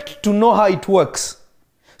expect to know how it works.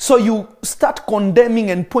 So you start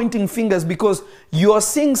condemning and pointing fingers because you are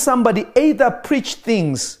seeing somebody either preach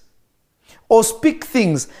things or speak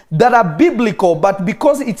things that are biblical, but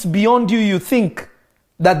because it's beyond you, you think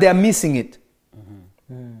that they are missing it.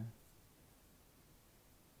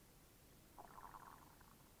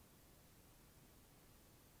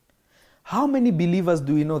 How many believers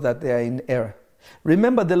do we know that they are in error?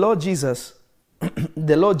 Remember the Lord Jesus,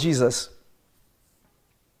 the Lord Jesus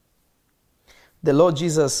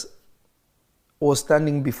was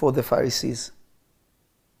standing before the Pharisees.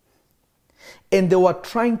 And they were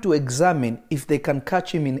trying to examine if they can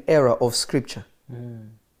catch him in error of scripture.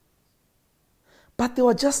 But they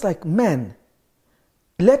were just like, man,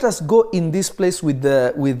 let us go in this place with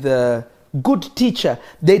the good teacher.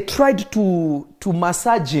 They tried to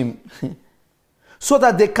massage him so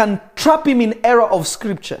that they can trap him in error of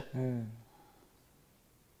scripture.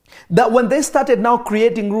 That when they started now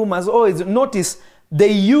creating rumors, notice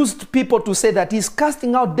they used people to say that he's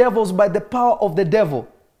casting out devils by the power of the devil.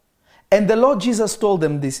 And the Lord Jesus told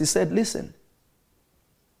them this. He said, listen,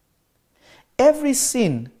 every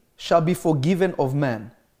sin shall be forgiven of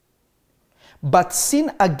man, but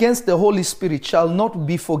sin against the Holy Spirit shall not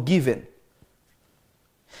be forgiven.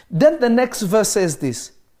 Then the next verse says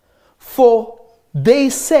this, for they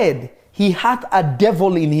said he hath a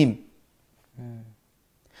devil in him.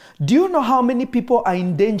 Do you know how many people are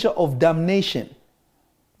in danger of damnation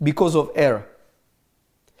because of error?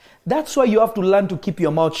 That's why you have to learn to keep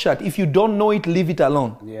your mouth shut. If you don't know it, leave it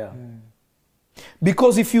alone. Yeah.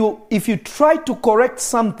 Because if you try to correct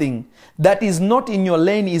something that is not in your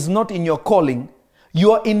lane, is not in your calling,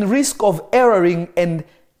 you are in risk of erring and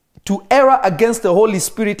to err against the Holy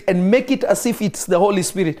Spirit and make it as if it's the Holy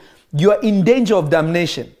Spirit. You are in danger of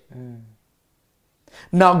damnation.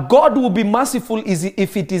 Now, God will be merciful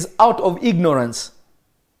if it is out of ignorance,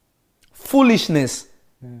 foolishness.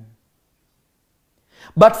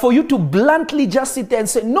 But for you to bluntly just sit there and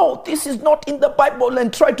say, no, this is not in the Bible,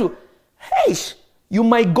 and try to, you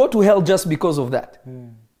might go to hell just because of that.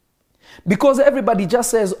 Because everybody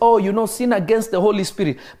just says, sin against the Holy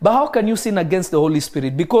Spirit. But how can you sin against the Holy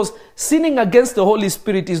Spirit? Because sinning against the Holy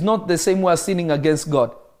Spirit is not the same way as sinning against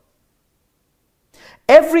God.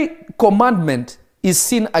 Every commandment is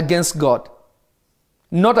sin against God,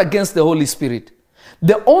 not against the Holy Spirit.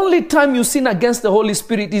 The only time you sin against the Holy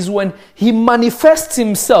Spirit is when he manifests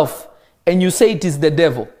himself and you say it is the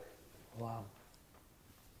devil. Wow.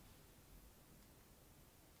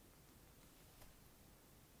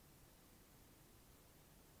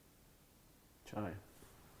 Try.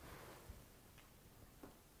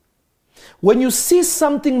 When you see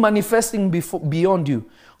something manifesting beyond you,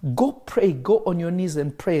 go pray, go on your knees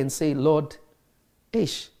and pray and say, Lord,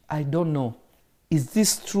 I don't know. Is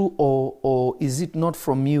this true or is it not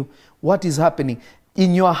from you? What is happening?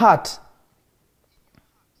 In your heart,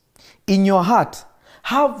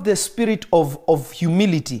 have the spirit of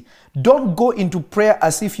humility. Don't go into prayer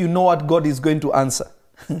as if you know what God is going to answer.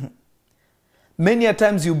 Many a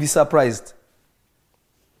times you'll be surprised.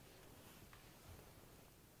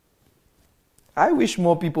 I wish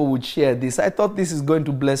more people would share this. I thought this is going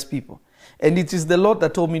to bless people. And it is the Lord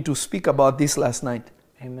that told me to speak about this last night.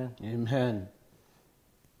 Amen. Amen.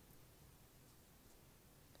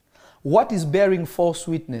 What is bearing false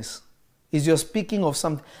witness? Is you're speaking of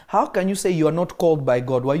something. How can you say you are not called by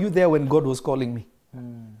God? Were you there when God was calling me?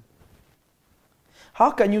 How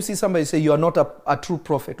can you see somebody say you are not a true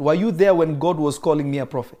prophet? Were you there when God was calling me a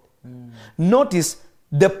prophet? Notice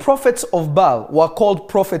the prophets of Baal were called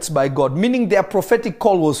prophets by God, meaning their prophetic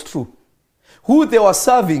call was true. Who they were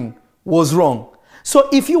serving was wrong. So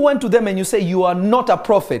if you went to them and you say you are not a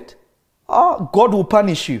prophet, God will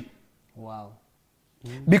punish you. Wow.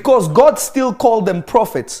 Because God still called them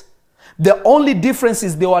prophets. The only difference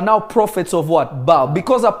is they were now prophets of what? Baal.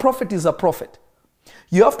 Because a prophet is a prophet.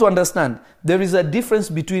 You have to understand, there is a difference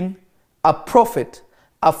between a prophet,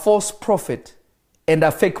 a false prophet, and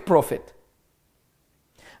a fake prophet.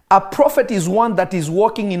 A prophet is one that is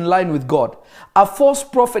walking in line with God. A false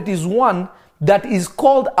prophet is one that is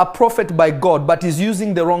called a prophet by God, but is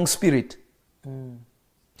using the wrong spirit.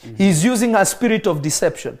 He's using a spirit of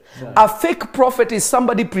deception. Right. A fake prophet is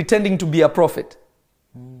somebody pretending to be a prophet.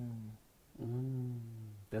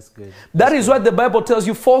 That's good. That is why the Bible tells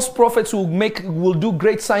you false prophets will do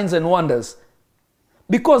great signs and wonders.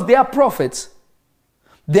 Because they are prophets.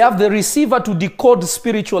 They have the receiver to decode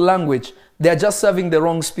spiritual language. They are just serving the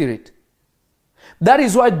wrong spirit. That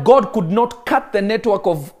is why God could not cut the network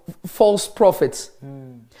of false prophets.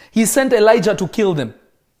 He sent Elijah to kill them.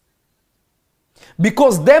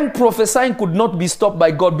 Because them prophesying could not be stopped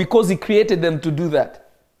by God, because he created them to do that.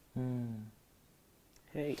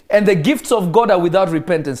 Hey. And the gifts of God are without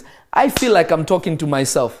repentance. I feel like I'm talking to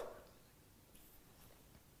myself.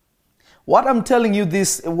 What I'm telling you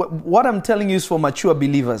is for mature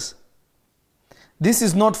believers. This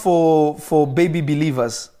is not for baby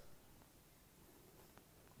believers.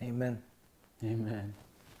 Amen. Amen.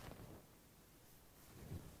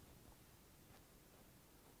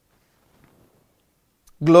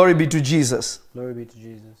 Glory be to Jesus. Glory be to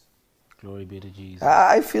Jesus. Glory be to Jesus.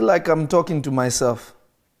 I feel like I'm talking to myself.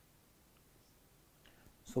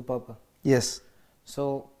 So, Papa. Yes.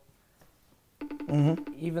 So,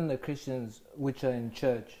 even the Christians which are in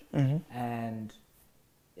church, and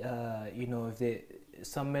if they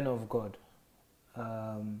some men of God,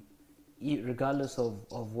 regardless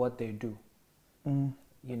of what they do,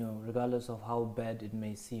 regardless of how bad it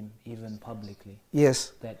may seem, even publicly,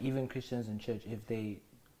 Yes. that even Christians in church, if they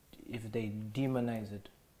demonize it,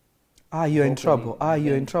 You're in Hopefully, trouble.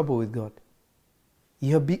 You're in trouble with God.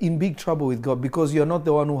 You're in big trouble with God, because you're not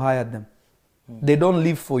the one who hired them. They don't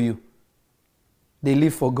live for you. They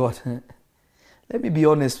live for God. Let me be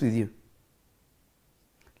honest with you.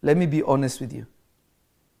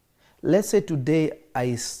 Let's say today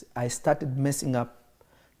I started messing up.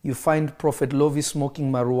 You find Prophet Lovi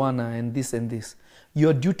smoking marijuana and this and this.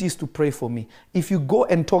 Your duty is to pray for me. If you go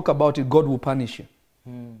and talk about it, God will punish you.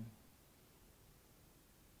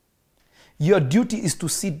 Your duty is to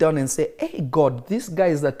sit down and say, hey God, this guy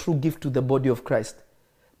is a true gift to the body of Christ.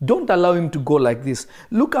 Don't allow him to go like this.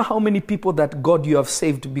 Look at how many people that God you have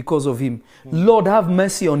saved because of him. Lord, have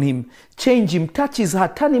mercy on him. Change him. Touch his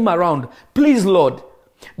heart. Turn him around. Please, Lord.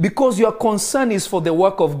 Because your concern is for the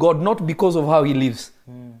work of God, not because of how he lives.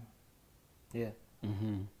 yeah,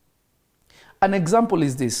 An example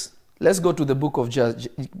is this. Let's go to the book of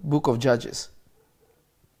Judges.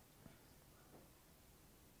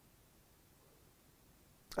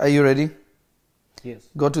 Are you ready? yes,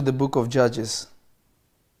 Go to the book of Judges.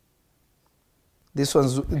 This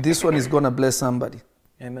one is going to bless somebody.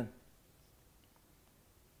 amen.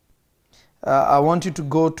 I want you to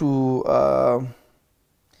go to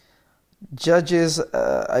Judges,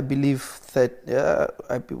 I believe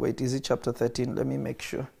wait, is it chapter 13? Let me make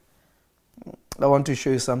sure. I want to show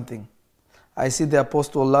you something. I see the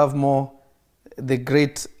Apostle Lovemore, the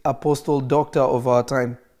great apostle doctor of our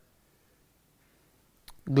time.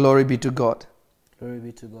 Glory be to God. Glory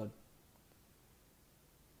be to God.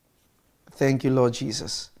 Thank you, Lord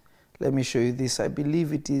Jesus. Let me show you this. I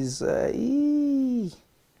believe it is...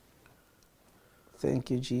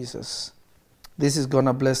 Thank you, Jesus. This is going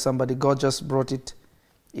to bless somebody. God just brought it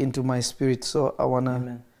into my spirit, so I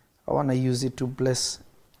wanna use it to bless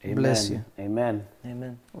you. Amen.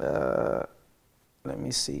 Amen. Let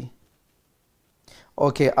me see.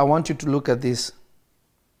 Okay, I want you to look at this.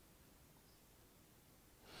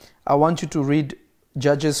 I want you to read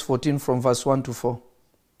Judges 14 from verse 1 to 4.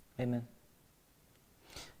 Amen.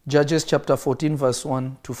 Judges chapter 14 verse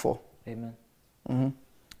 1 to 4. Amen.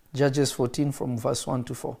 Judges 14 from verse 1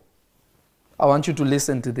 to 4. I want you to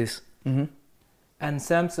listen to this. And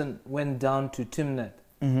Samson went down to Timnath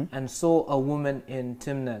and saw a woman in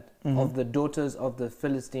Timnath of the daughters of the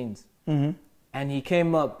Philistines. And he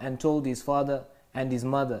came up and told his father and his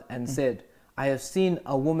mother and said, I have seen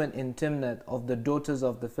a woman in Timnath of the daughters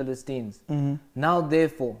of the Philistines. Now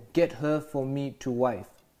therefore get her for me to wife.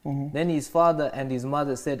 Then his father and his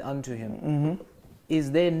mother said unto him,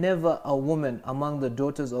 Is there never a woman among the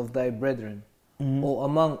daughters of thy brethren, or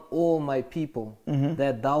among all my people,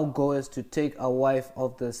 that thou goest to take a wife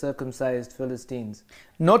of the circumcised Philistines?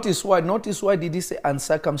 Notice why did he say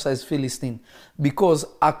uncircumcised Philistine? Because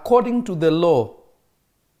according to the law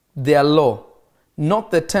their law,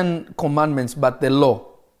 not the 10 commandments, but the law,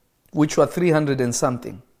 which were 300 and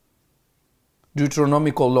something,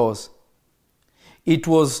 Deuteronomical laws. It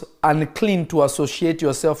was unclean to associate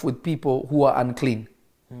yourself with people who are unclean.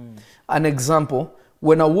 An example,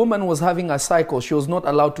 when a woman was having a cycle, she was not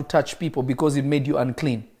allowed to touch people because it made you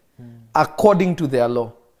unclean, according to their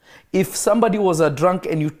law. If somebody was a drunk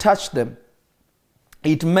and you touched them,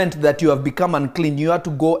 it meant that you have become unclean. You had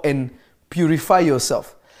to go and purify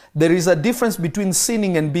yourself. There is a difference between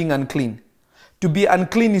sinning and being unclean. To be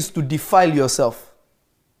unclean is to defile yourself.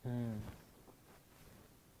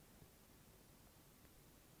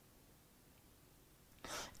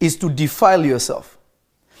 Is to defile yourself.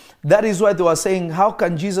 That is why they were saying, how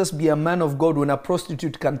can Jesus be a man of God when a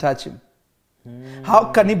prostitute can touch him? How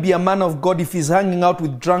can he be a man of God if he's hanging out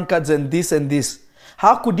with drunkards and this and this?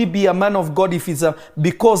 How could he be a man of God if he's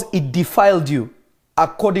because it defiled you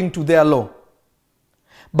according to their law?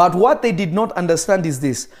 But what they did not understand is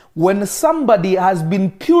this. When somebody has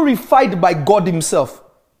been purified by God himself,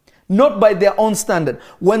 not by their own standard,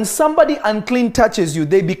 when somebody unclean touches you,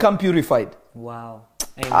 they become purified. Wow.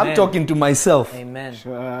 Amen. I'm talking to myself. Amen.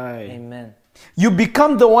 Right. Amen. You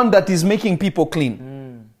become the one that is making people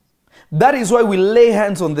clean. That is why we lay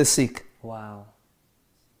hands on the sick. Wow.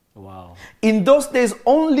 Wow. In those days,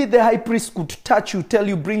 only the high priest could touch you, tell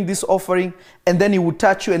you, bring this offering, and then he would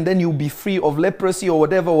touch you, and then you'll be free of leprosy or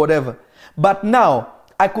whatever. But now,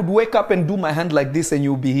 I could wake up and do my hand like this and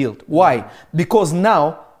you'll be healed. Why? Because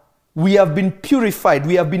now, we have been purified.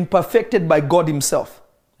 We have been perfected by God himself.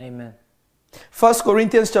 Amen. 1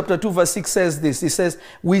 Corinthians chapter 2 verse 6 says this. It says,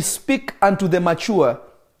 we speak unto the mature,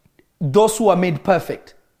 those who are made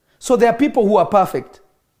perfect. So there are people who are perfect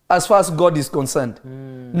as far as God is concerned.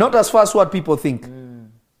 Not as far as what people think.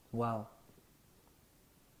 Wow.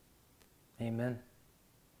 Amen.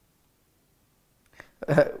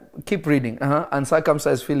 Keep reading.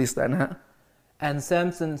 Uncircumcised Philistine. And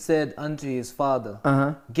Samson said unto his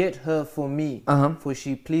father, Get her for me, for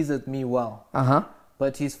she pleaseth me well.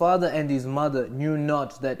 But his father and his mother knew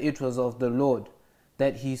not that it was of the Lord,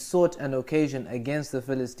 that he sought an occasion against the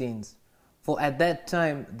Philistines. For at that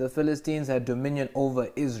time the Philistines had dominion over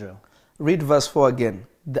Israel. Read verse 4 again,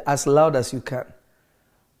 as loud as you can.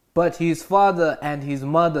 But his father and his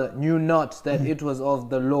mother knew not that it was of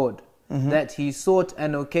the Lord, that he sought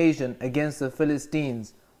an occasion against the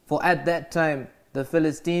Philistines. For at that time the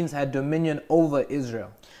Philistines had dominion over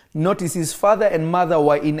Israel. Notice his father and mother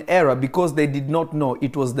were in error because they did not know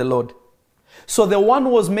it was the Lord. So the one who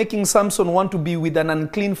was making Samson want to be with an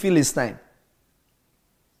unclean Philistine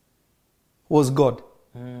was God.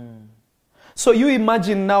 So you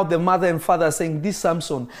imagine now the mother and father saying, this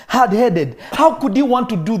Samson, hard-headed, how could you want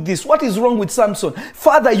to do this? What is wrong with Samson?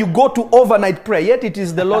 Father, you go to overnight prayer, yet it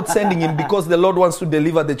is the Lord sending him because the Lord wants to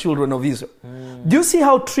deliver the children of Israel. Do you see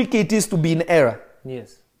how tricky it is to be in error?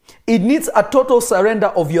 Yes. It needs a total surrender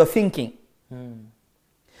of your thinking.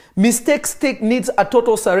 Mistakes needs a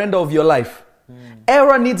total surrender of your life.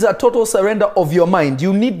 Error needs a total surrender of your mind.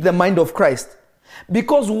 You need the mind of Christ.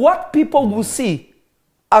 Because what people will see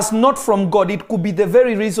as not from God, it could be the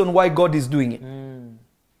very reason why God is doing it.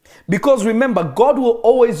 Because remember, God will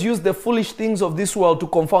always use the foolish things of this world to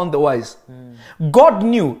confound the wise. God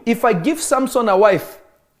knew, if I give Samson a wife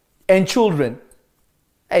and children,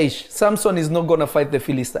 Samson is not going to fight the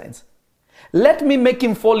Philistines. Let me make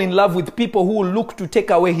him fall in love with people who will look to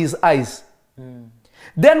take away his eyes.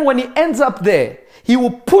 Then when he ends up there, he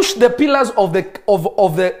will push the pillars of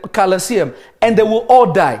the Colosseum and they will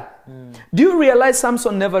all die. Do you realize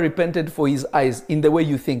Samson never repented for his eyes in the way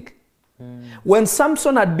you think? When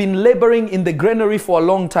Samson had been laboring in the granary for a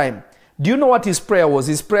long time, do you know what his prayer was?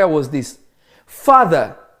 His prayer was this: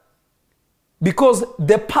 Father, because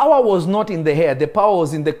the power was not in the hair, the power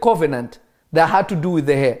was in the covenant that had to do with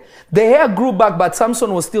the hair. The hair grew back, but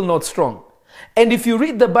Samson was still not strong. And if you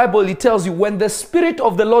read the Bible, it tells you when the Spirit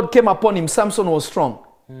of the Lord came upon him, Samson was strong.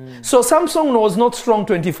 So Samson was not strong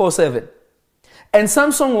 24/7. And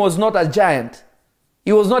Samson was not a giant.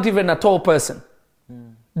 He was not even a tall person.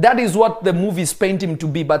 That is what the movies paint him to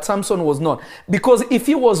be, but Samson was not. Because if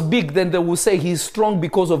he was big, then they would say he's strong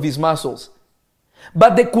because of his muscles.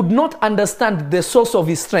 But they could not understand the source of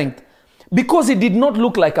his strength because he did not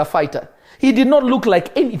look like a fighter. He did not look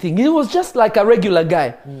like anything. He was just like a regular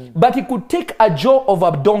guy. But he could take a jaw of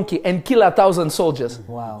a donkey and kill 1,000 soldiers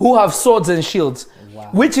who have swords and shields,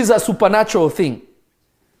 which is a supernatural thing.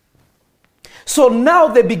 So now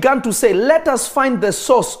they began to say, let us find the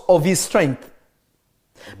source of his strength.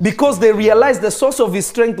 Because they realized the source of his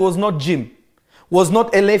strength was not gym, was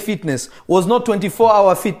not LA Fitness, was not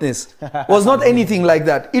 24-hour fitness, was not anything like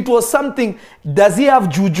that. It was something, does he have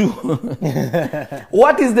juju?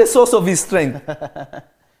 What is the source of his strength?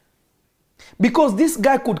 Because this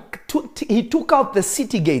guy he took out the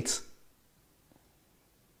city gates.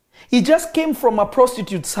 He just came from a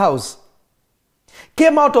prostitute's house.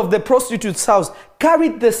 Came out of the prostitute's house,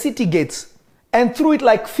 carried the city gates, and threw it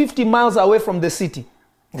like 50 miles away from the city.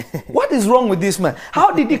 What is wrong with this man?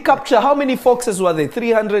 How did he capture? How many foxes were there?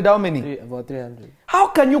 300? How many? About 300. How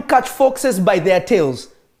can you catch foxes by their tails?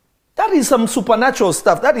 That is some supernatural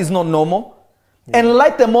stuff. That is not normal. Yeah. And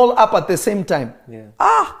light them all up at the same time. Yeah.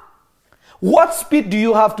 What speed do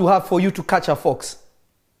you have for you to catch a fox?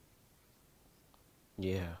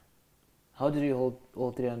 Yeah. How did you hold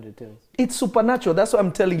all 300 tails? It's supernatural. That's why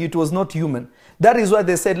I'm telling you it was not human. That is why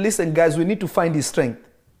they said, listen guys, we need to find his strength.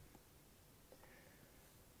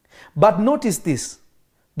 But notice this.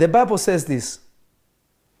 The Bible says this.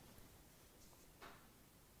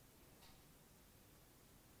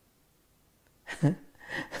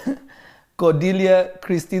 Cordelia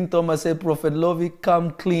Christine Thomas said, Prophet Lovey,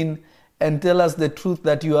 come clean and tell us the truth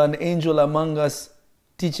that you are an angel among us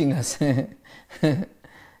teaching us.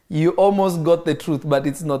 You almost got the truth, but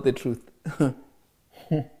it's not the truth.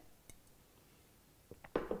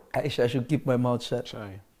 I should keep my mouth shut.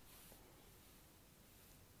 Try.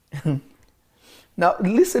 Now,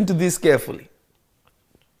 listen to this carefully.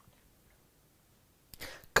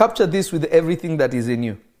 Capture this with everything that is in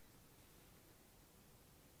you.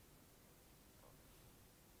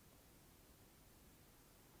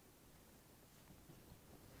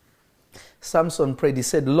 Samson prayed, he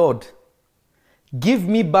said, Lord, give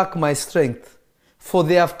me back my strength, for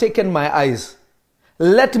they have taken my eyes.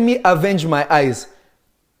 Let me avenge my eyes.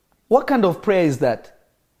 What kind of prayer is that?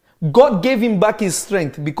 God gave him back his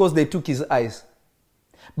strength because they took his eyes.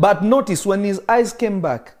 But notice, when his eyes came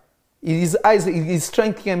back, his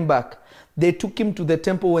strength came back, they took him to the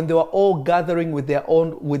temple when they were all gathering with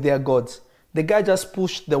their gods. The guy just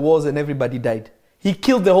pushed the walls and everybody died. He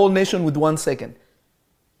killed the whole nation with 1 second.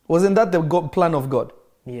 Wasn't that the plan of God?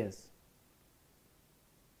 Yes.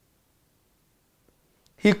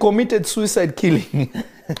 He committed suicide killing.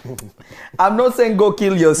 I'm not saying go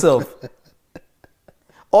kill yourself.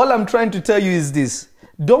 All I'm trying to tell you is this.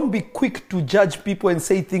 Don't be quick to judge people and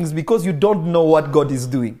say things because you don't know what God is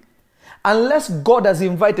doing. Unless God has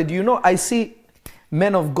invited you. I see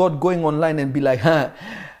men of God going online and be like,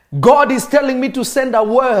 God is telling me to send a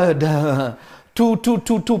word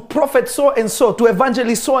to prophet so-and-so, to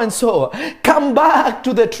evangelist so-and-so. Come back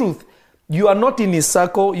to the truth. You are not in his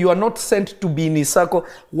circle. You are not sent to be in his circle.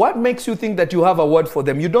 What makes you think that you have a word for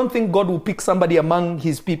them? You don't think God will pick somebody among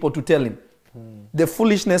his people to tell him? The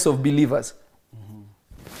foolishness of believers.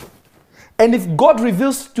 And if God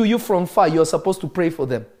reveals to you from far, you're supposed to pray for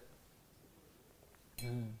them.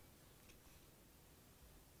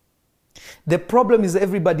 The problem is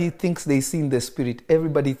everybody thinks they see in the spirit.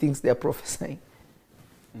 Everybody thinks they are prophesying.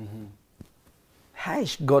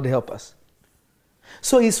 God help us.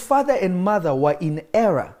 So his father and mother were in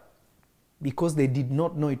error because they did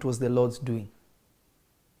not know it was the Lord's doing.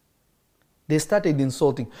 They started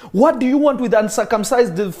insulting. What do you want with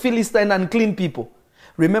uncircumcised Philistine unclean people?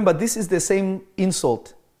 Remember, this is the same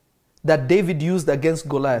insult that David used against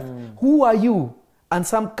Goliath. Who are you,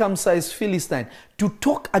 uncircumcised Philistine, to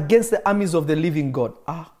talk against the armies of the living God?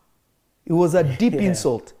 It was a deep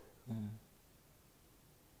insult.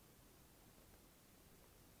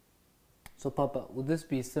 So, Papa, would this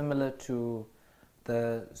be similar to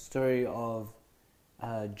the story of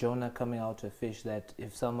Jonah coming out of fish, that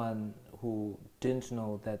if someone who didn't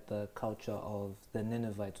know that the culture of the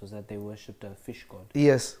Ninevites was that they worshipped a fish god?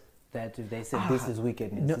 Yes. That if they said this is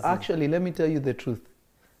wickedness. No, actually, let me tell you the truth.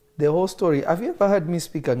 The whole story. Have you ever heard me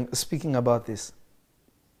speaking about this?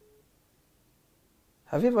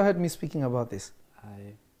 Have you ever heard me speaking about this?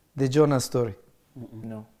 The Jonah story?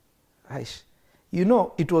 No. Aish. You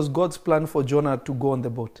know, it was God's plan for Jonah to go on the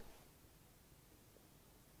boat.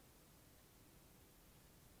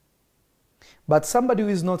 But somebody who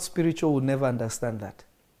is not spiritual will never understand that.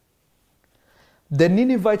 The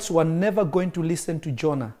Ninevites were never going to listen to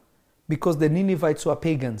Jonah because the Ninevites were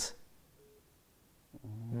pagans.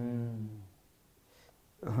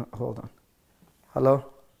 Hold on. Hello?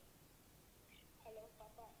 Hello,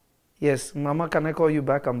 Papa. Yes, Mama, can I call you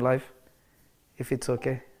back? I'm live. If it's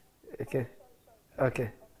okay. Okay.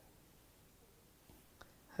 Okay.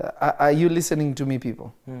 Are you listening to me,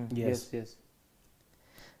 people? Yes.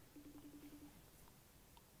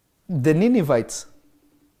 The Ninevites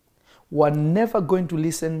were never going to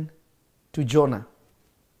listen to Jonah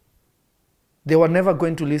They were never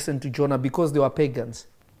going to listen to Jonah because they were pagans.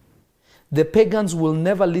 The pagans will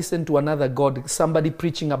never listen to another God, somebody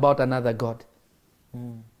preaching about another God.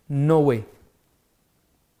 No way.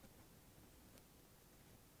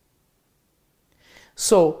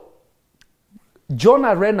 So,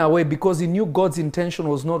 Jonah ran away because he knew God's intention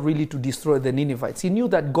was not really to destroy the Ninevites. He knew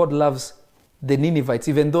that God loves the Ninevites,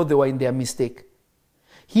 even though they were in their mistake.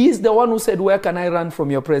 He is the one who said, "Where can I run from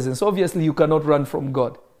your presence?" Obviously, you cannot run from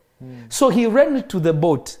God. So he ran to the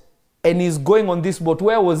boat, and he's going on this boat.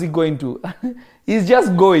 Where was he going to? He's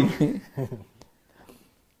just going.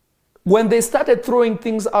 When they started throwing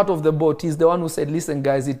things out of the boat, he's the one who said, "Listen,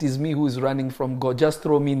 guys, it is me who is running from God. Just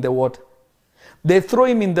throw me in the water." They throw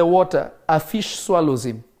him in the water. A fish swallows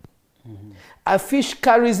him. A fish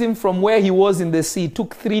carries him from where he was in the sea. It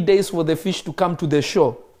took 3 days for the fish to come to the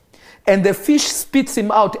shore. And the fish spits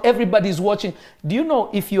him out. Everybody's watching. Do you know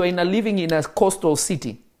if you are living in a coastal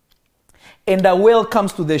city and a whale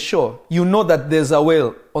comes to the shore, you know that there's a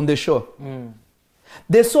whale on the shore?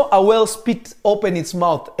 They saw a whale spit open its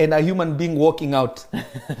mouth and a human being walking out.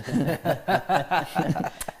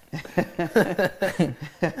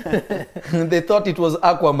 They thought it was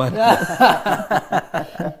Aquaman.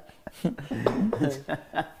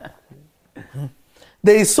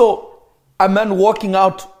 They saw a man walking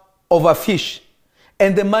out of a fish,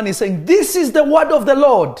 and the man is saying, "This is the word of the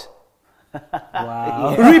Lord.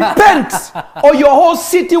 Wow. Repent, or your whole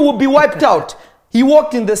city will be wiped out." He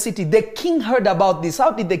walked in the city. The king heard about this.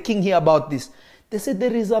 How did the king hear about this? They said,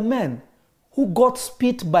 "There is a man who got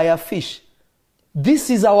spit by a fish. This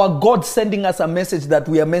is our God sending us a message that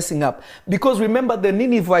we are messing up." Because remember, the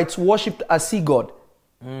Ninevites worshipped a sea god.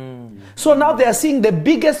 So now they are seeing the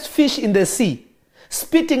biggest fish in the sea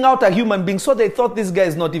spitting out a human being. So they thought this guy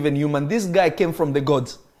is not even human. This guy came from the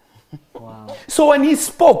gods. Wow. So when he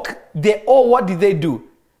spoke, what did they do?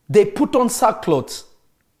 They put on sackcloth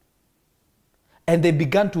and they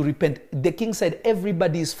began to repent. The king said,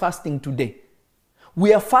 "Everybody is fasting today.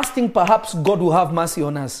 We are fasting, perhaps God will have mercy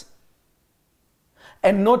on us."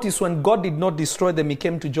 And notice when God did not destroy them, he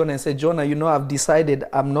came to Jonah and said, "Jonah, you know, I've decided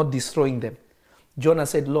I'm not destroying them." Jonah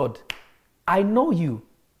said, "Lord, I know you.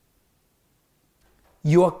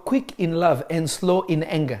 You are quick in love and slow in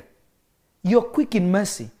anger. You are quick in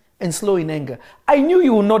mercy and slow in anger. I knew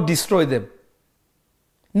you would not destroy them.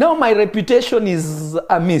 Now my reputation is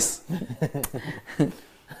amiss."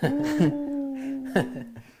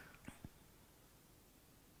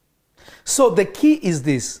 So the key is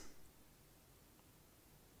this.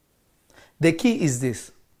 The key is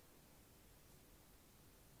this.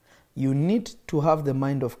 You need to have the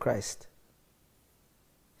mind of Christ.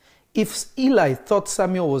 If Eli thought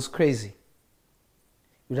Samuel was crazy, he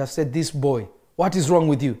would have said, "This boy, what is wrong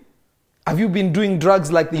with you? Have you been doing drugs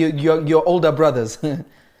like your older brothers?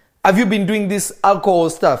 Have you been doing this alcohol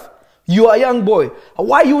stuff? You are a young boy.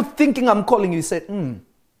 Why are you thinking I'm calling you?" He said,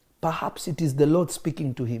 "Perhaps it is the Lord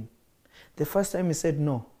speaking to him." The first time he said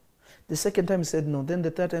no. The second time he said no. Then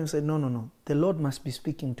the third time he said, no. The Lord must be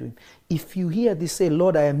speaking to him. If you hear this, say,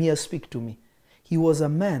 "Lord, I am here, speak to me." He was a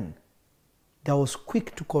man that was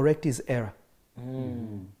quick to correct his error.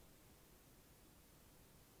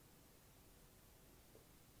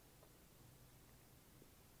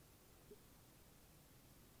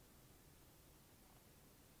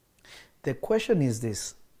 The question is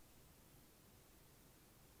this.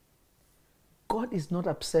 God is not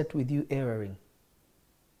upset with you erring.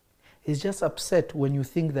 He's just upset when you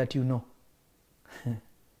think that you know.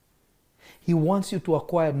 He wants you to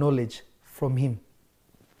acquire knowledge from him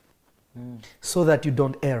so that you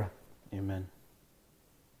don't err. Amen.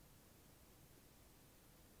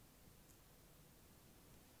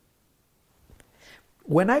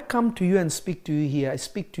 When I come to you and speak to you here, I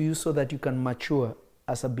speak to you so that you can mature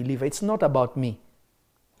as a believer. It's not about me.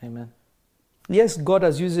 Amen. Yes, God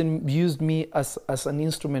has used me as an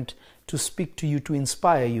instrument to speak to you, to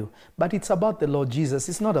inspire you. But it's about the Lord Jesus.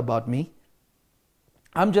 It's not about me.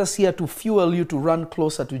 I'm just here to fuel you to run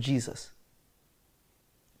closer to Jesus.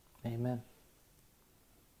 Amen.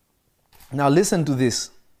 Now listen to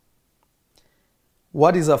this.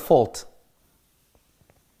 What is a fault?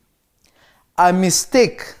 A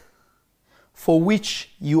mistake for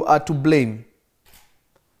which you are to blame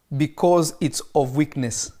because it's of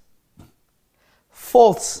weakness.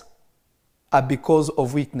 Faults are because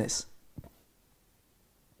of weakness.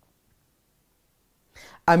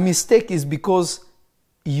 A mistake is because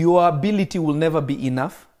your ability will never be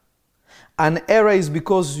enough. An error is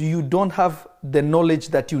because you don't have the knowledge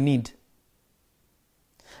that you need.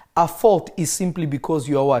 A fault is simply because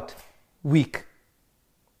you are what? Weak.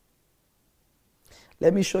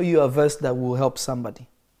 Let me show you a verse that will help somebody.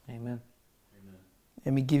 Amen.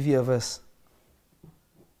 Let me give you a verse.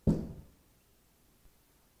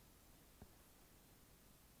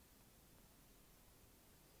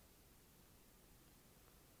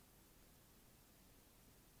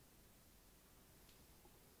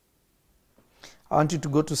 I want you to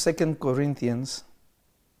go to 2 Corinthians.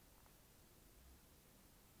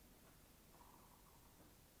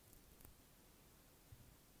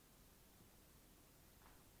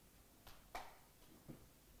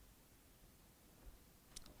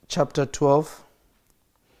 Chapter 12,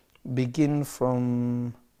 begin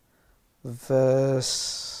from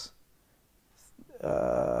verse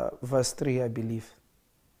 3, I believe.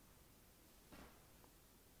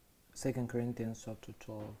 2 Corinthians chapter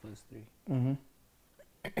 12, verse 3. Mm-hmm.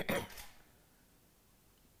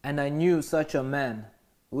 And I knew such a man,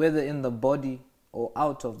 whether in the body or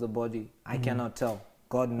out of the body, I cannot tell.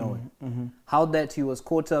 God knoweth. How that he was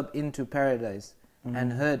caught up into paradise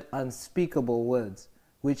and heard unspeakable words,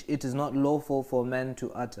 which it is not lawful for man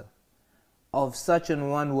to utter. Of such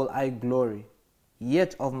an one will I glory,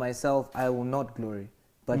 yet of myself I will not glory,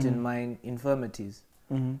 but in mine infirmities.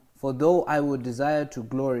 For though I would desire to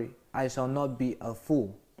glory, I shall not be a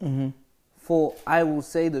fool. For I will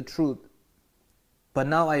say the truth, but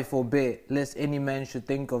now I forbear, lest any man should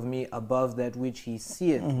think of me above that which he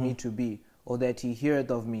seeth me to be, or that he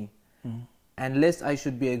heareth of me. And lest I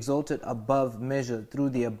should be exalted above measure through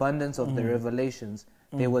the abundance of the revelations,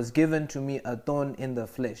 there was given to me a thorn in the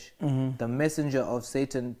flesh, the messenger of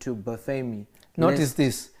Satan to buffet me. Notice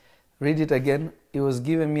this. Read it again. It was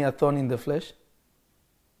given me a thorn in the flesh.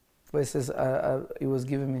 Where it says, it was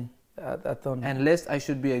given me a thorn. And lest I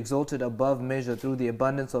should be exalted above measure through the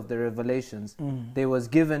abundance of the revelations, there was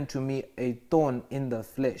given to me a thorn in the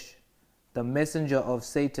flesh, the messenger of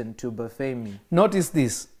Satan to buffet me. Notice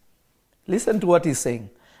this. Listen to what he's saying.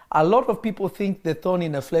 A lot of people think the thorn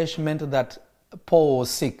in the flesh meant that Paul was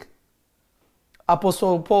sick.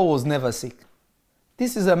 Apostle Paul was never sick.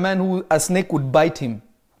 This is a man who a snake would bite him,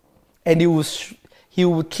 and he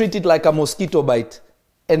would treat it like a mosquito bite,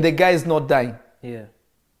 and the guy is not dying. Yeah.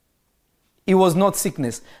 It was not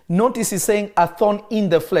sickness. Notice he's saying a thorn in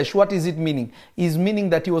the flesh. What is it meaning? It's meaning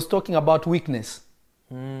that he was talking about weakness.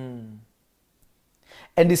 And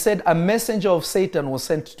he said, a messenger of Satan was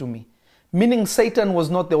sent to me. Meaning Satan was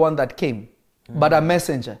not the one that came, but a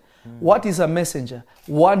messenger. What is a messenger?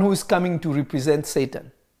 One who is coming to represent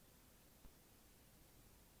Satan.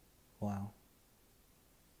 Wow.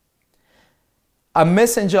 A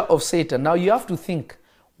messenger of Satan. Now you have to think,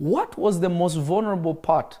 what was the most vulnerable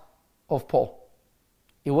part of Paul?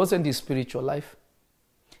 It wasn't his spiritual life.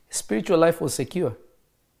 His spiritual life was secure.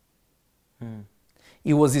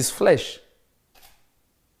 It was his flesh.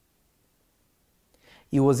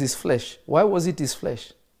 It was his flesh. Why was it his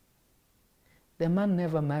flesh? The man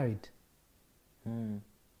never married.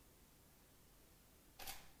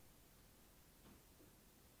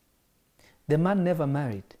 The man never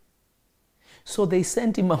married. So they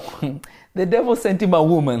sent him the devil sent him a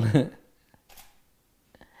woman.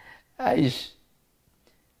 Aish.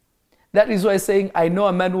 That is why saying, I know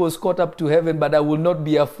a man who was caught up to heaven, but I will not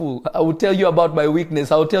be a fool. I will tell you about my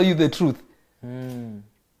weakness. I will tell you the truth.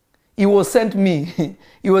 He was sent me.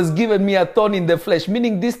 He was given me a thorn in the flesh,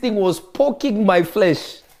 meaning this thing was poking my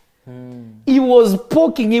flesh. He was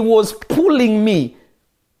poking, he was pulling me.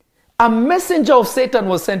 A messenger of Satan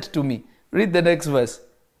was sent to me. Read the next verse.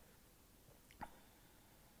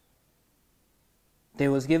 There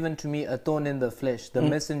was given to me a thorn in the flesh, the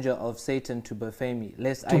messenger of Satan to buffet me,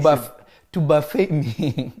 lest I should... To buffet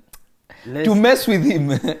me. To mess with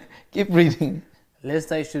him. Keep reading.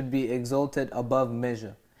 Lest I should be exalted above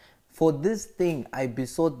measure. For this thing I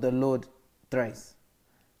besought the Lord thrice,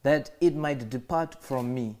 that it might depart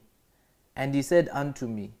from me. And he said unto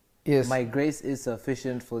me, Yes. My grace is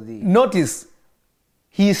sufficient for thee. Notice,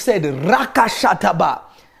 he said, Rakashataba,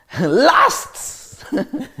 lasts.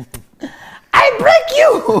 I break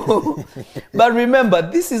you. But remember,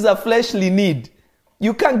 this is a fleshly need.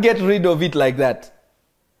 You can't get rid of it like that.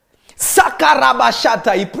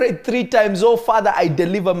 Sakarabashata, he prayed 3 times, oh Father, I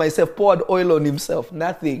deliver myself, poured oil on himself.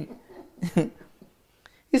 Nothing.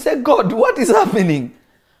 He said, God, what is happening?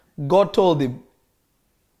 God told him,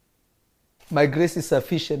 my grace is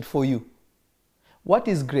sufficient for you. What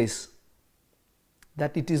is grace?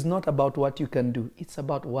 That it is not about what you can do. It's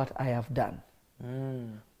about what I have done.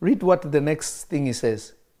 Read what the next thing he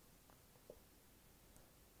says.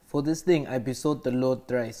 For this thing I besought the Lord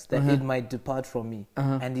thrice, that it might depart from me.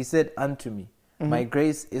 And he said unto me, my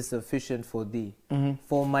grace is sufficient for thee,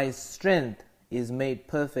 for my strength is made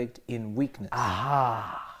perfect in weakness.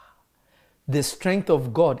 The strength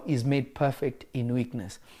of God is made perfect in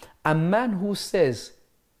weakness. A man who says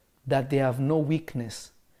that they have no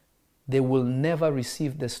weakness, they will never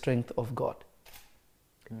receive the strength of God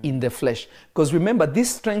in the flesh. Because remember,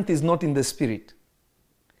 this strength is not in the spirit.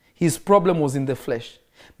 His problem was in the flesh,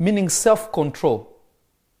 meaning self-control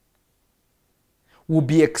will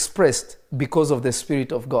be expressed because of the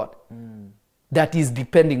Spirit of God that he's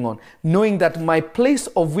depending on, knowing that my place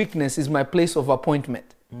of weakness is my place of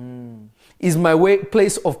appointment, is my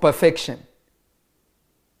place of perfection.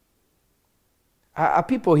 Are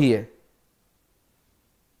people here?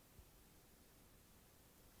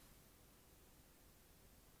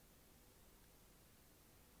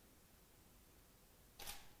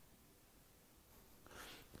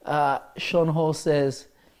 Sean Hall says,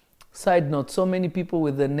 side note, so many people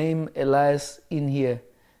with the name Elias in here.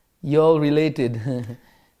 You're all related.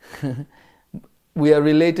 We are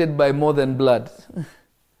related by more than blood.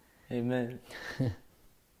 Amen.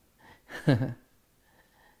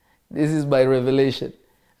 This is by revelation.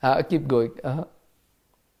 Keep going.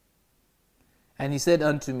 And he said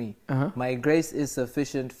unto me, my grace is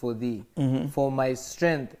sufficient for thee, for my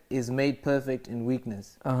strength is made perfect in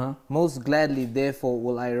weakness. Most gladly, therefore,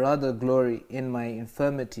 will I rather glory in my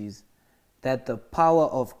infirmities, that the power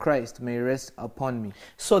of Christ may rest upon me.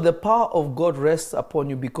 So the power of God rests upon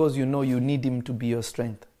you because you know you need him to be your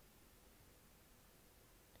strength.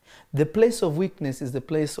 The place of weakness is the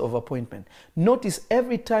place of appointment. Notice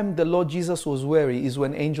every time the Lord Jesus was weary is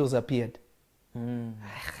when angels appeared.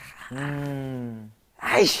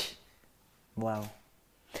 Wow.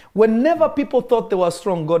 Whenever people thought they were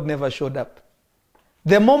strong, God never showed up.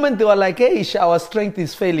 The moment they were like, hey, our strength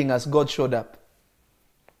is failing us, God showed up.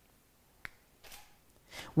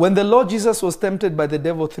 When the Lord Jesus was tempted by the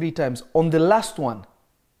devil 3 times, on the last one,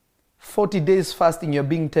 40 days fasting, you're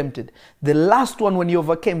being tempted. The last one, when he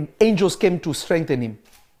overcame, angels came to strengthen him.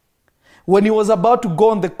 When he was about to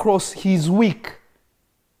go on the cross, he's weak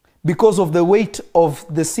because of the weight of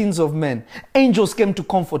the sins of men. Angels came to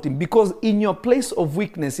comfort him because in your place of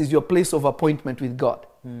weakness is your place of appointment with God.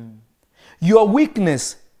 Your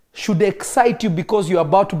weakness should excite you because you're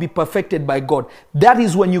about to be perfected by God. That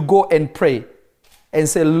is when you go and pray and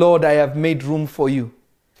say, Lord, I have made room for you.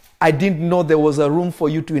 I didn't know there was a room for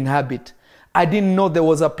you to inhabit. I didn't know there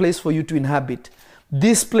was a place for you to inhabit.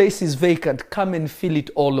 This place is vacant. Come and fill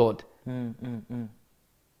it, oh Lord.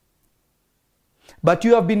 But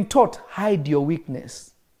you have been taught, hide your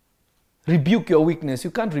weakness. Rebuke your weakness.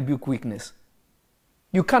 You can't rebuke weakness.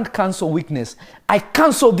 You can't cancel weakness. I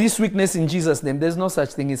cancel this weakness in Jesus' name. There's no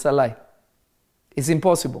such thing. It's a lie. It's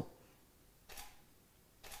impossible.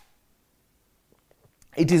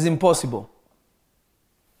 It is impossible.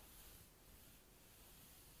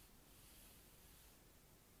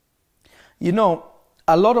 You know,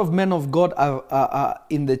 a lot of men of God are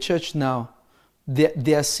in the church now.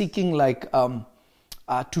 They are seeking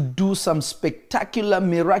to do some spectacular,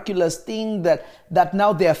 miraculous thing that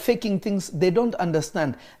now they are faking things. They don't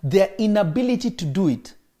understand. Their inability to do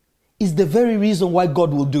it is the very reason why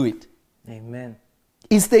God will do it. Amen.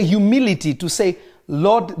 It's the humility to say,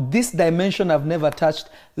 Lord, this dimension I've never touched,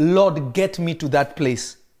 Lord, get me to that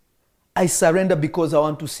place. I surrender because I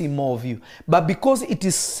want to see more of you. But because it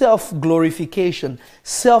is self-glorification,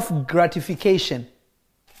 self-gratification,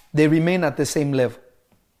 they remain at the same level.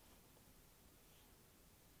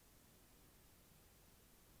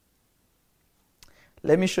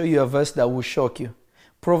 Let me show you a verse that will shock you.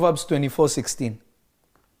 Proverbs 24:16.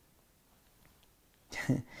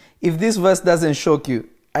 If this verse doesn't shock you,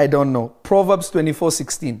 I don't know. Proverbs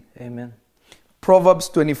 24:16. Amen. Proverbs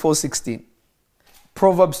 24:16.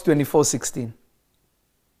 Proverbs 24:16.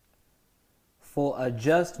 For a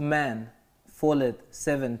just man falleth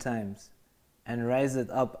 7 times and riseth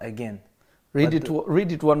up again. Read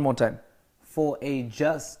it one more time. For a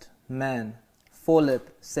just man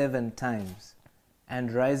falleth 7 times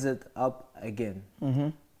and riseth up again.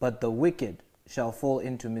 But the wicked shall fall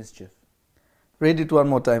into mischief. Read it one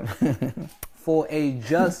more time. For a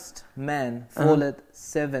just man falleth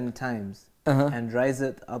 7 times and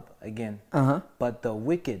riseth up again. But the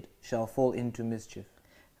wicked shall fall into mischief.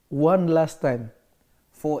 One last time.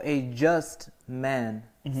 For a just man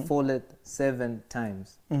falleth 7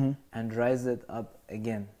 times and riseth up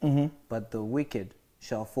again. But the wicked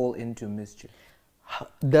shall fall into mischief.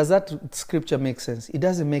 Does that scripture make sense? It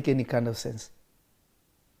doesn't make any kind of sense.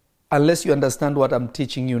 Unless you understand what I'm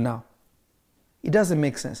teaching you now. It doesn't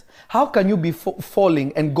make sense. How can you be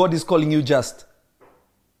falling and God is calling you just?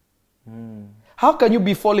 How can you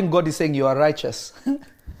be falling, God is saying you are righteous?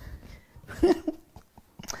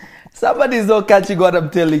 Somebody is not catching what I'm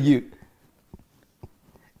telling you.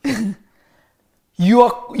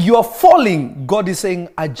 you are falling. God is saying,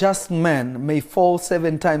 a just man may fall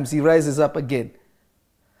 7 times, he rises up again.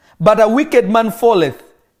 But a wicked man falleth,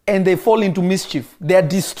 and they fall into mischief. They are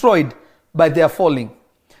destroyed by their falling.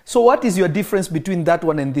 So what is your difference between that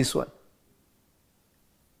one and this one?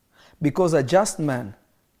 Because a just man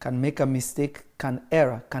can make a mistake, can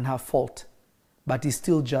err, can have fault, but he's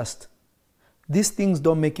still just. These things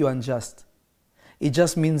don't make you unjust. It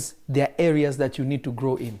just means there are areas that you need to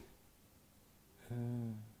grow in.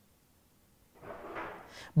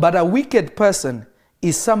 But a wicked person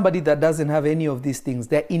is somebody that doesn't have any of these things.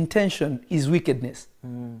 Their intention is wickedness.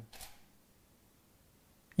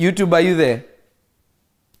 YouTube, are you there?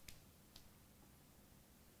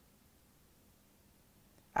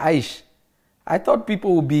 Aish, I thought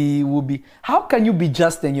people would be. How can you be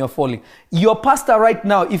just and you're falling? Your pastor right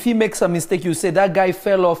now, if he makes a mistake, you say that guy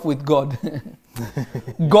fell off with God.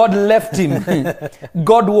 God left him.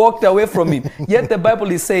 God walked away from him. Yet the Bible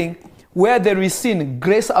is saying, where there is sin,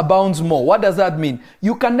 grace abounds more. What does that mean?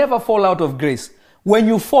 You can never fall out of grace. When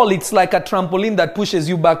you fall, it's like a trampoline that pushes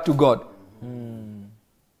you back to God.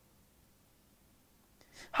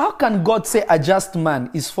 How can God say a just man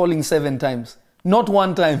is falling 7 times? Not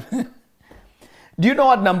 1 time. Do you know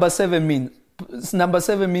what number 7 means? Number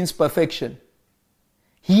 7 means perfection.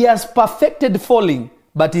 He has perfected falling,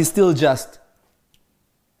 but he's still just.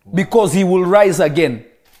 Because he will rise again.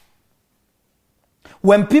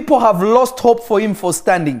 When people have lost hope for him for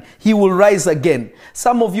standing, he will rise again.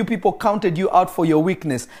 Some of you people counted you out for your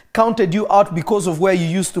weakness, counted you out because of where you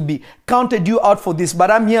used to be, counted you out for this. But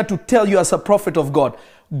I'm here to tell you as a prophet of God,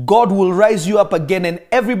 God will rise you up again, and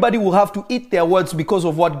everybody will have to eat their words because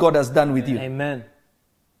of what God has done with you. Amen.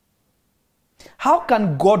 How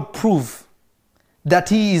can God prove that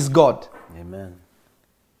he is God? Amen.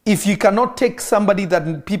 If you cannot take somebody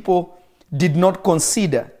that people did not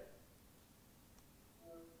consider,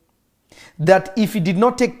 that if he did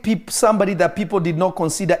not take somebody that people did not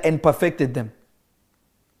consider and perfected them.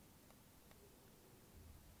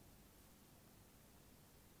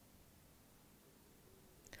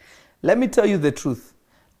 Let me tell you the truth.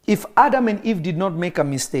 If Adam and Eve did not make a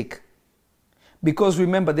mistake, because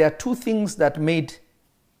remember, there are 2 things that made,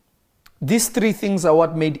 these 3 things are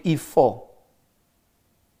what made Eve fall.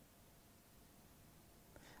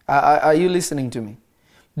 Are you listening to me?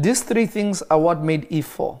 These 3 things are what made Eve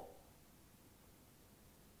fall.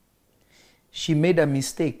 She made a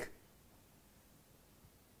mistake,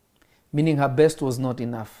 meaning her best was not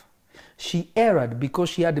enough. She erred because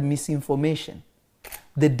she had misinformation.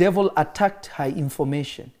 The devil attacked her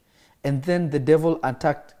information, and then the devil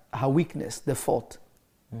attacked her weakness, the fault.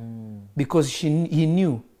 Because he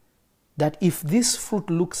knew that if this fruit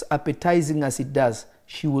looks appetizing as it does,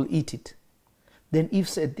 she will eat it. Then Eve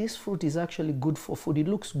said, this fruit is actually good for food. It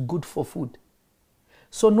looks good for food.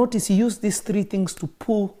 So notice he used these 3 things to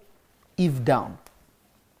pull Eve down.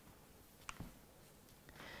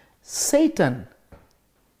 Satan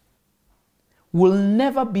will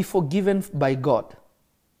never be forgiven by God.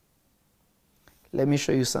 Let me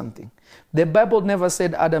show you something. The Bible never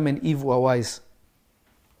said Adam and Eve were wise.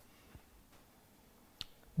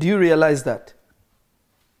 Do you realize that?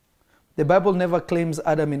 The Bible never claims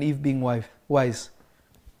Adam and Eve being wise.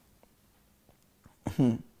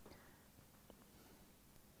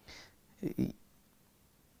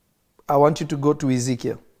 I want you to go to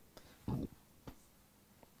Ezekiel.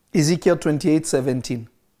 Ezekiel 28:17.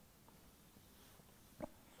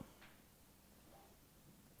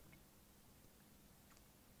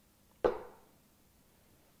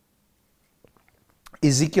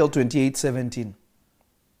 Ezekiel 28:17.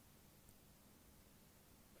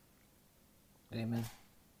 Amen.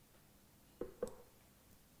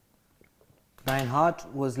 Thine heart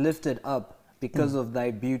was lifted up because of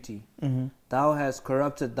thy beauty. Thou hast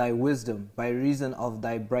corrupted thy wisdom by reason of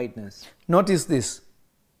thy brightness. Notice this.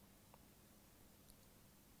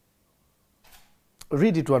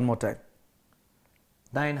 Read it one more time.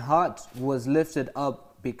 Thine heart was lifted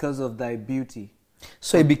up because of thy beauty.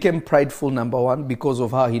 So he became prideful, number 1, because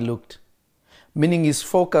of how he looked. Meaning his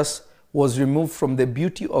focus was removed from the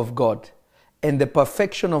beauty of God and the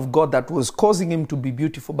perfection of God that was causing him to be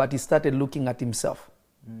beautiful, but he started looking at himself.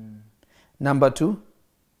 Number 2.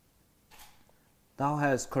 Thou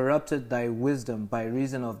hast corrupted thy wisdom by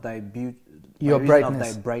reason of thy beauty, Your brightness.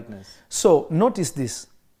 of thy brightness. So notice this.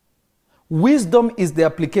 Wisdom is the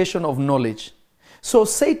application of knowledge. So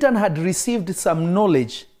Satan had received some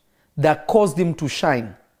knowledge that caused him to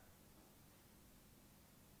shine.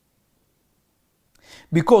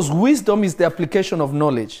 Because wisdom is the application of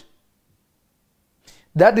knowledge.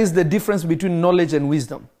 That is the difference between knowledge and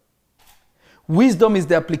wisdom. Wisdom is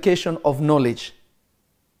the application of knowledge.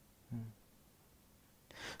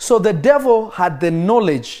 So the devil had the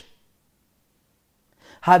knowledge,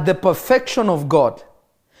 had the perfection of God,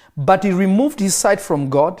 but he removed his sight from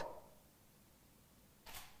God.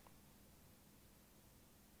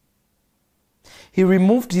 He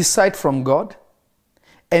removed his sight from God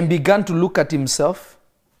and began to look at himself.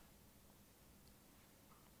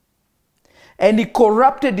 And he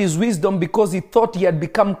corrupted his wisdom because he thought he had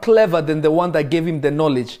become clever than the one that gave him the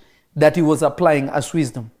knowledge that he was applying as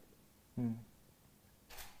wisdom.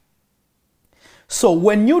 So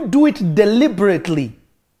when you do it deliberately,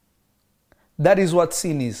 that is what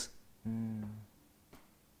sin is.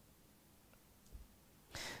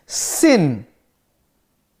 Sin.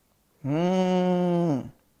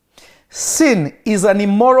 Sin is an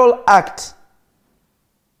immoral act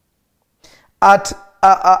at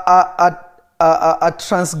a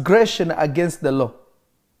transgression against the law.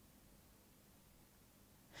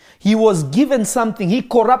 He was given something, he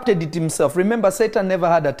corrupted it himself. Remember, Satan never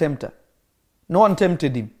had a tempter. No one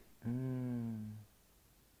tempted him.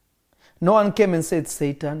 No one came and said,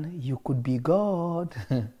 Satan, you could be God.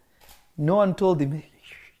 No one told him, hey,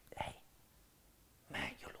 man,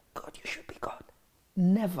 you look good, you should be God.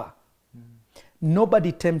 Never.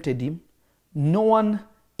 Nobody tempted him. No one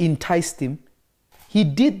enticed him. He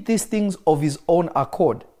did these things of his own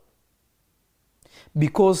accord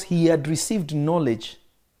because he had received knowledge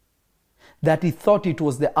that he thought it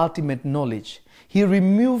was the ultimate knowledge. He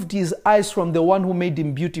removed his eyes from the one who made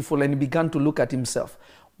him beautiful and he began to look at himself.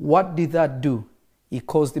 What did that do? It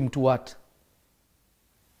caused him to what?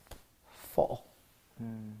 Fall.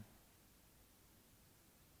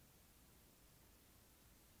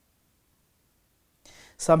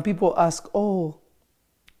 Some people ask, oh,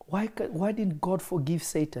 why didn't God forgive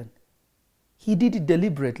Satan? He did it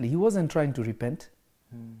deliberately. He wasn't trying to repent.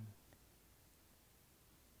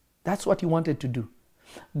 That's what he wanted to do.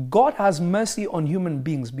 God has mercy on human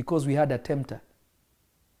beings because we had a tempter.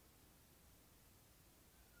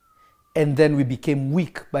 And then we became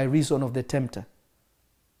weak by reason of the tempter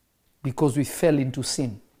because we fell into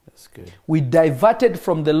sin. That's good. We diverted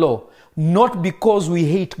from the law, not because we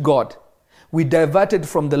hate God. We diverted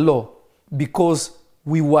from the law because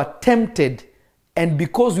we were tempted, and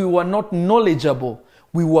because we were not knowledgeable,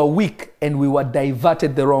 we were weak and we were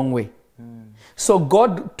diverted the wrong way. So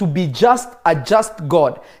God, to be a just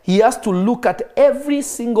God, he has to look at every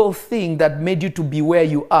single thing that made you to be where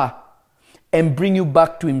you are and bring you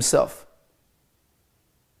back to himself.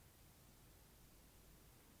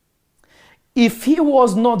 If he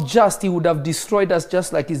was not just, he would have destroyed us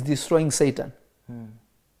just like he's destroying Satan.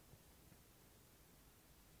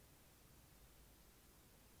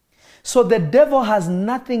 So the devil has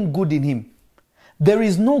nothing good in him. There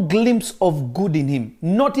is no glimpse of good in him.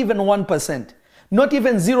 Not even 1%. Not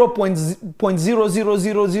even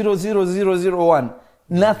 0.00000001.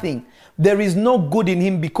 Nothing. There is no good in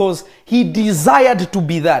him because he desired to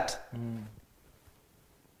be that.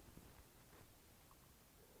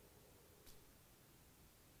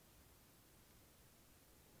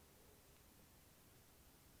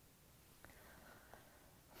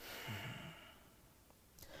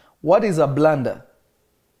 What is a blunder?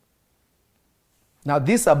 Now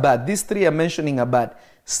these are bad. These three I'm mentioning are bad.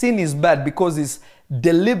 Sin is bad because it's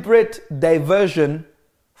deliberate diversion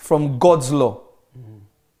from God's law.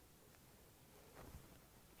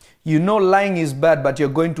 You know lying is bad, but you're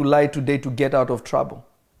going to lie today to get out of trouble.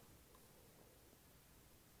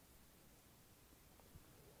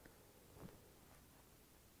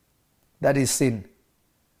 That is sin.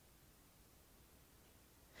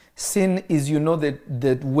 Sin is,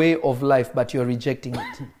 the way of life, but you're rejecting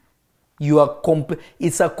it.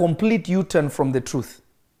 It's a complete U-turn from the truth.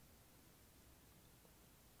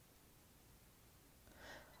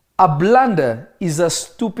 A blunder is a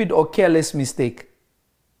stupid or careless mistake.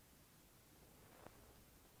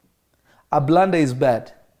 A blunder is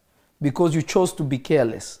bad because you chose to be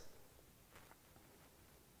careless.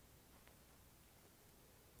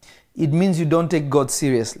 It means you don't take God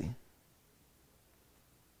seriously.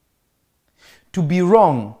 To be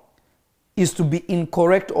wrong is to be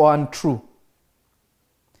incorrect or untrue.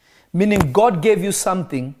 Meaning God gave you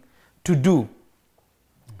something to do,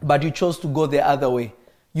 but you chose to go the other way.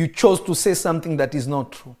 You chose to say something that is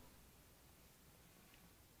not true.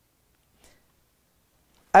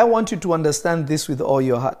 I want you to understand this with all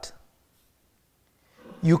your heart.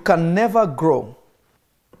 You can never grow,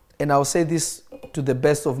 and I'll say this to the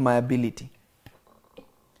best of my ability.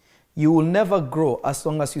 You will never grow as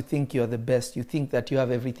long as you think you're the best. You think that you have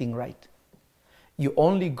everything right. You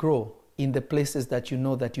only grow in the places that you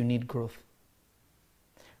know that you need growth.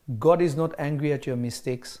 God is not angry at your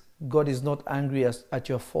mistakes. God is not angry at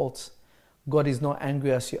your faults. God is not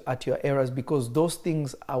angry at your errors, because those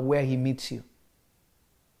things are where He meets you.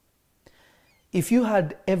 If you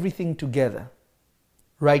had everything together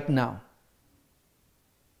right now,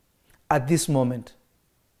 at this moment,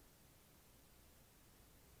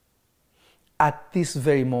 at this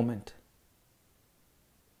very moment,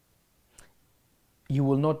 you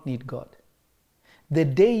will not need God. The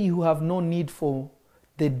day you have no need for,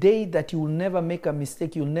 the day that you will never make a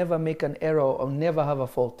mistake, you'll never make an error or never have a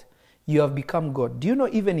fault, you have become God. Do you know,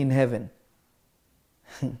 even in heaven,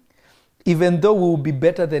 even though we will be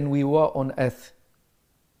better than we were on earth,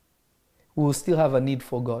 we will still have a need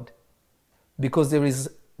for God. Because there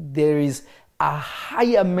is a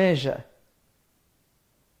higher measure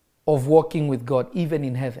of walking with God, even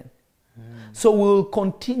in heaven. So we will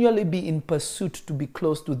continually be in pursuit to be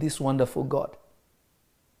close to this wonderful God.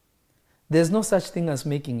 There's no such thing as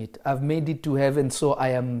making it. I've made it to heaven, so I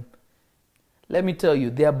am... Let me tell you,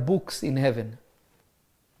 there are books in heaven.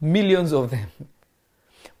 Millions of them.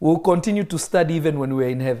 We'll continue to study even when we're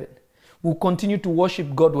in heaven. We'll continue to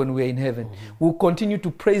worship God when we're in heaven. We'll continue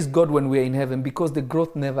to praise God when we're in heaven, because the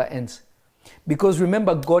growth never ends. Because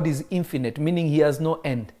remember, God is infinite, meaning He has no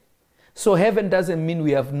end. So heaven doesn't mean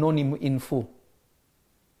we have known Him in full.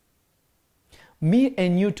 Me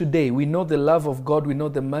and you today, we know the love of God, we know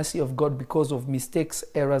the mercy of God because of mistakes,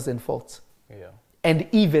 errors, and faults. Yeah. And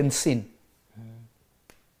even sin.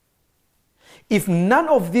 If none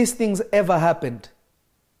of these things ever happened,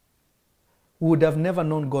 we would have never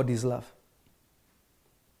known God is love.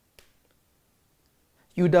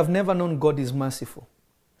 You would have never known God is merciful.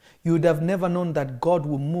 You would have never known that God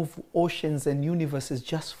will move oceans and universes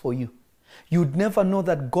just for you. You would never know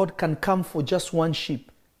that God can come for just one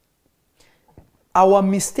sheep. Our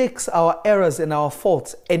mistakes, our errors, and our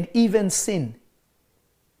faults, and even sin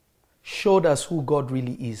showed us who God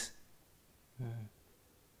really is.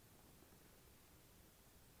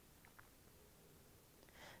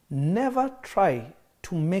 Never try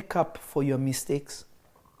to make up for your mistakes.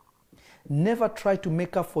 Never try to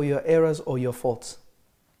make up for your errors or your faults.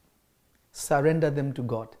 Surrender them to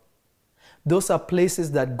God. Those are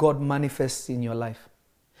places that God manifests in your life.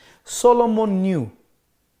 Solomon knew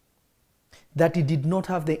that he did not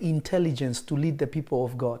have the intelligence to lead the people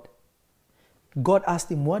of God. God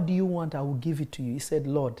asked him, "What do you want? I will give it to you." He said,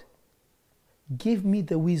 "Lord, give me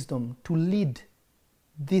the wisdom to lead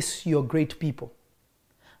this your great people.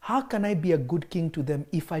 How can I be a good king to them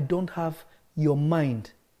if I don't have your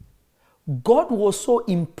mind?" God was so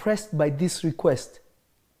impressed by this request.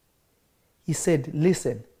 He said,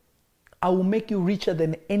 "Listen, I will make you richer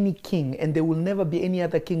than any king, and there will never be any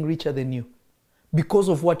other king richer than you, because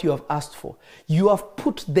of what you have asked for. You have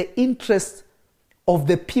put the interest of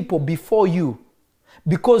the people before you,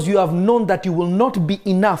 because you have known that you will not be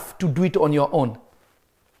enough to do it on your own."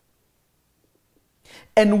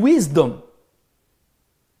 And wisdom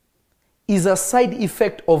is a side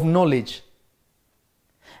effect of knowledge.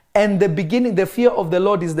 And the fear of the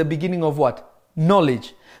Lord is the beginning of what?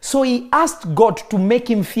 Knowledge. So he asked God to make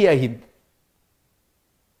him fear him.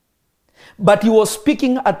 But he was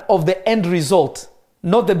speaking of the end result,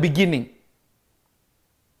 not the beginning.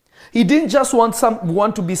 He didn't just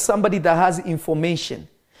want to be somebody that has information.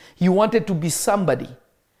 He wanted to be somebody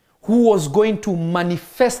who was going to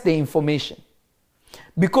manifest the information.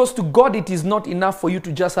 Because to God, it is not enough for you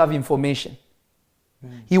to just have information.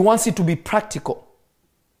 He wants it to be practical.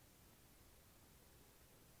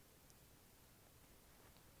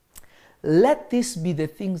 Let this be the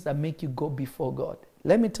things that make you go before God.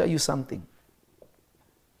 Let me tell you something.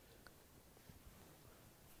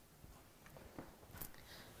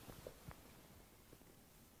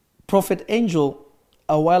 Prophet Angel,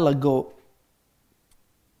 a while ago,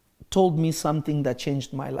 told me something that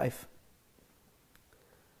changed my life.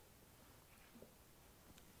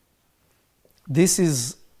 This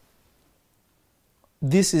is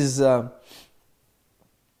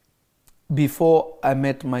before I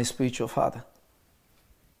met my spiritual father.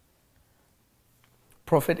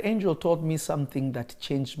 Prophet Angel taught me something that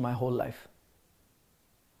changed my whole life.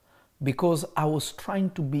 Because I was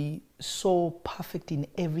trying to be so perfect in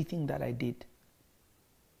everything that I did.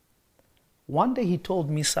 One day he told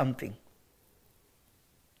me something.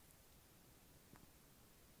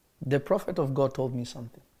 The prophet of God told me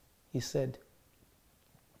something. He said,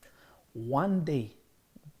 "One day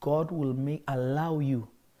God will allow you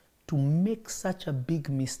to make such a big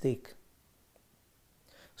mistake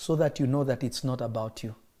so that you know that it's not about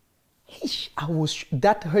you."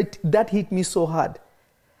 That hit me so hard.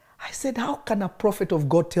 I said, how can a prophet of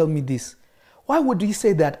God tell me this? Why would he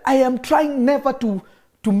say that? I am trying never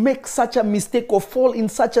to make such a mistake or fall in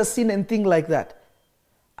such a sin and thing like that.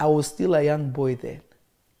 I was still a young boy then.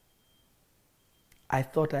 I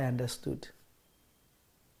thought I understood.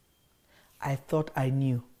 I thought I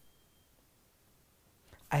knew.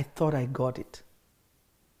 I thought I got it.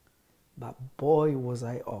 But boy, was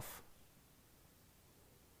I off.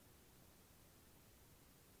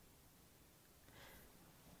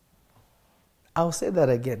 I'll say that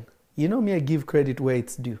again. You know me, I give credit where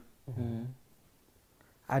it's due. Mm-hmm.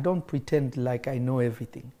 I don't pretend like I know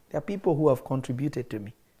everything. There are people who have contributed to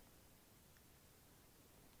me.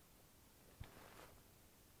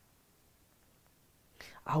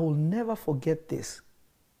 I will never forget this.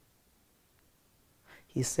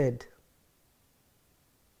 He said,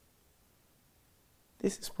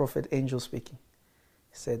 this is Prophet Angel speaking.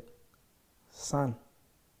 He said, son,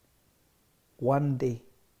 one day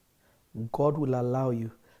God will allow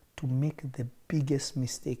you to make the biggest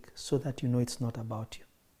mistake so that you know it's not about you.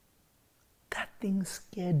 That thing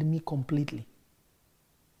scared me completely.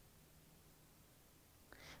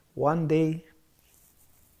 One day,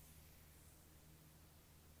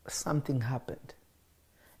 something happened.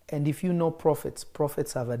 And if you know prophets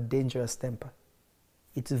have a dangerous temper.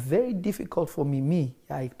 It's very difficult for me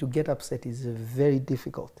to get upset is very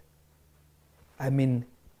difficult. I mean,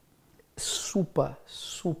 super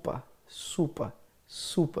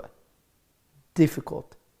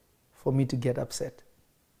difficult for me to get upset.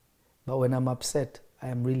 But when I'm upset, I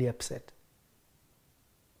am really upset.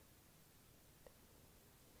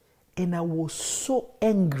 And I was so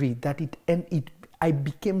angry that I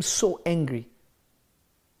became so angry.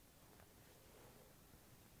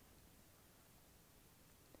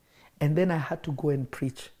 And then I had to go and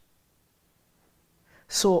preach.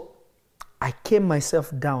 So I came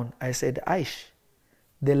myself down. I said, Aish,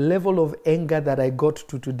 the level of anger that I got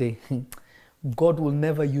to today, God will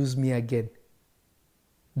never use me again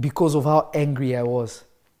because of how angry I was.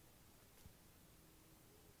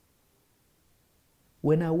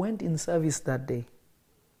 When I went in service that day,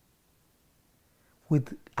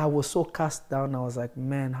 I was so cast down. I was like,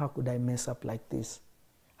 man, how could I mess up like this?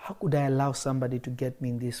 How could I allow somebody to get me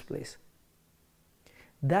in this place?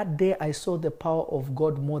 That day I saw the power of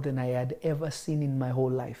God more than I had ever seen in my whole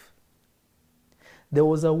life. There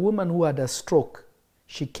was a woman who had a stroke.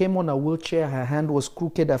 She came on a wheelchair, her hand was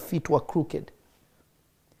crooked, her feet were crooked.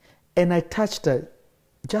 And I touched her,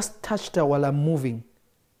 just touched her while I'm moving.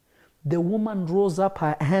 The woman rose up,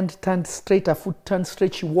 her hand turned straight, her foot turned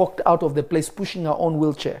straight. She walked out of the place pushing her own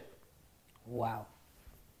wheelchair. Wow.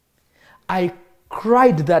 I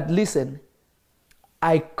cried that, listen,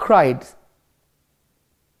 I cried.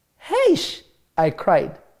 Heish, I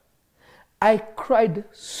cried. I cried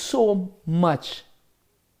so much.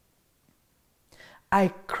 I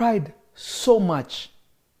cried so much.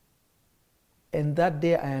 And that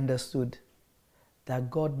day I understood that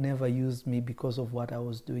God never used me because of what I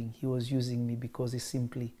was doing. He was using me because He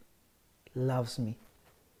simply loves me.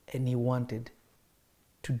 And He wanted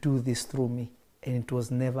to do this through me. And it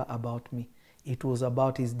was never about me. It was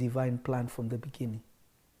about His divine plan from the beginning.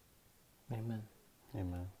 Amen.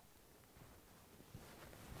 Amen.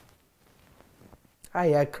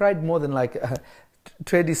 I cried more than like...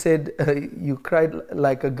 Tredy said, you cried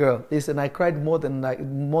like a girl. Listen, I cried more than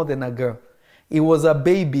a girl. It was a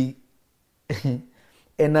baby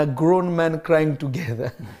and a grown man crying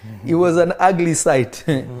together. It was an ugly sight.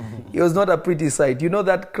 It was not a pretty sight. You know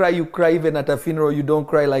that cry you cry even at a funeral, you don't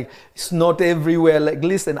cry like it's not everywhere. Like,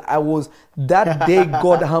 listen, that day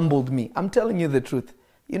God humbled me. I'm telling you the truth.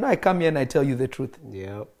 You know, I come here and I tell you the truth.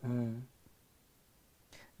 Yep.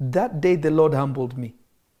 That day the Lord humbled me.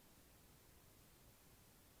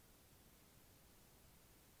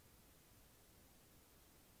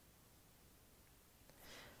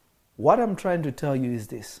 What I'm trying to tell you is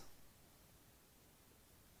this.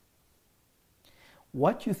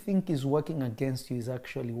 What you think is working against you is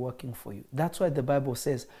actually working for you. That's why the Bible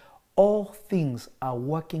says, all things are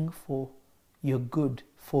working for your good,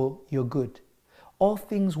 All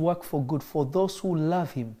things work for good for those who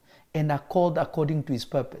love Him and are called according to His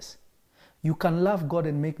purpose. You can love God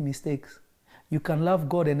and make mistakes. You can love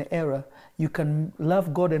God and error. You can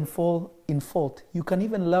love God and fall in fault. You can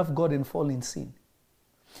even love God and fall in sin.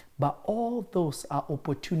 But all those are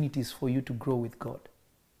opportunities for you to grow with God.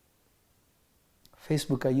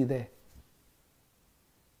 Facebook, are you there?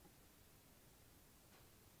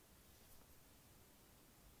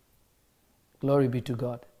 Glory be to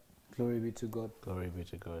God. Glory be to God. Glory be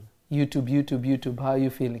to God. YouTube, how are you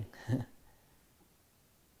feeling?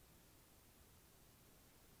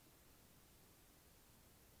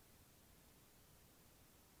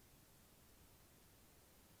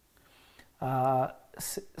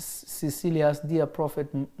 Cecilia asked, dear prophet,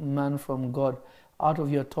 man from God, out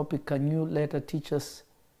of your topic, can you later teach us,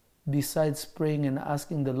 besides praying and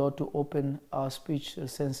asking the Lord to open our spiritual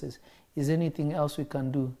senses, is anything else we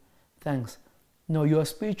can do? Thanks. No, your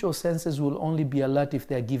spiritual senses will only be alert if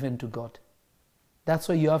they are given to God. That's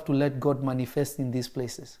why you have to let God manifest in these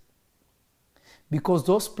places. Because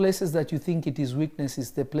those places that you think it is weakness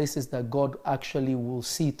is the places that God actually will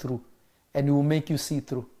see through, and He will make you see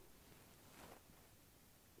through.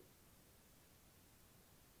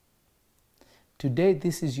 Today,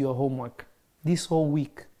 this is your homework. This whole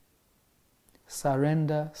week,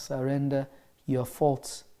 surrender your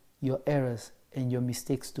faults, your errors, and your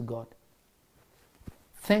mistakes to God.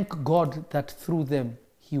 Thank God that through them,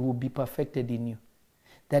 He will be perfected in you,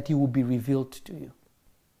 that He will be revealed to you.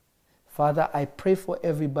 Father, I pray for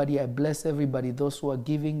everybody. I bless everybody, those who are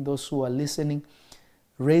giving, those who are listening.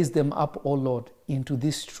 Raise them up, O Lord, into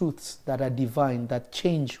these truths that are divine, that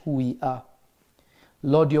change who we are.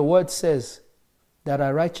 Lord, your word says that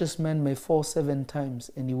a righteous man may fall 7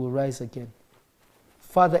 times and he will rise again.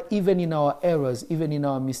 Father, even in our errors, even in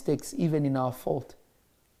our mistakes, even in our fault,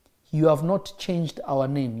 you have not changed our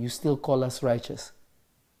name. You still call us righteous.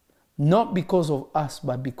 Not because of us,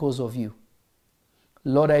 but because of you.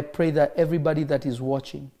 Lord, I pray that everybody that is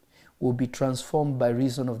watching will be transformed by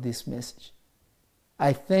reason of this message.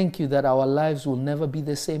 I thank you that our lives will never be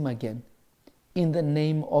the same again. In the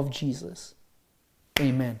name of Jesus.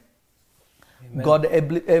 Amen. Amen. God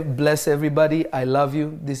bless everybody. I love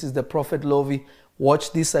you. This is the Prophet Lovy.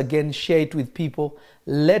 Watch this again. Share it with people.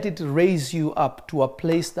 Let it raise you up to a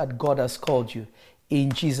place that God has called you.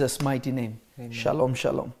 In Jesus' mighty name. Amen. Shalom,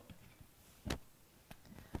 shalom.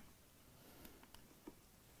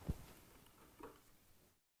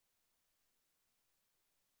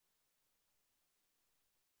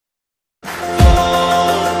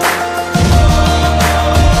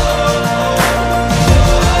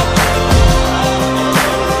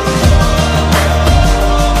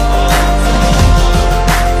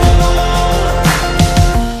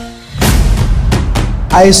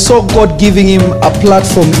 I saw God giving him a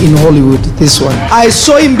platform in Hollywood, this one. I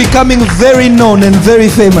saw him becoming very known and very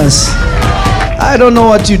famous. I don't know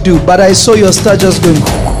what you do, but I saw your star just going.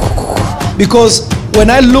 Because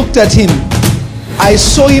when I looked at him, I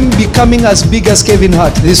saw him becoming as big as Kevin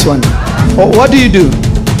Hart, this one. Oh, what do you do?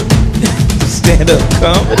 Stand up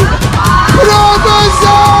comedy.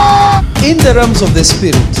 In the realms of the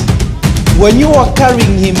spirit, when you were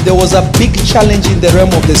carrying him, there was a big challenge in the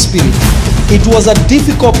realm of the spirit. It was a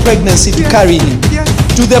difficult pregnancy to carry him.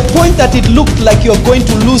 To the point that it looked like you're going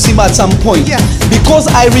to lose him at some point.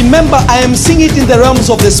 Because I remember I am seeing it in the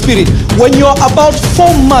realms of the spirit. When you're about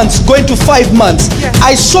 4 months, going to 5 months,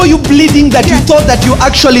 I saw you bleeding that you thought that you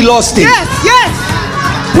actually lost him.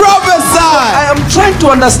 Prophesy! I am trying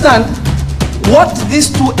to understand what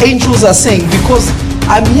these 2 angels are saying, because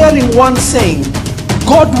I'm hearing one saying,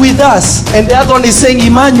 God with us, and the other one is saying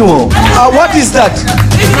Emmanuel. What is that?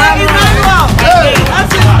 Emmanuel. Hey.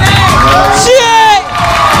 That's his name.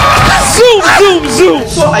 Zoom.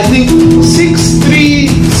 So I think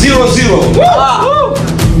 6300.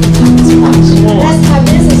 Let's have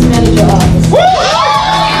business manager office.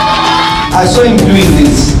 I saw him doing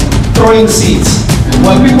this, throwing seeds.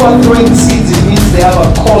 When people are throwing seeds, it means they have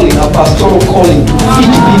a calling, a pastoral calling to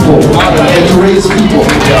feed people and to raise people.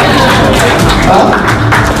 Huh?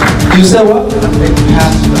 You say what?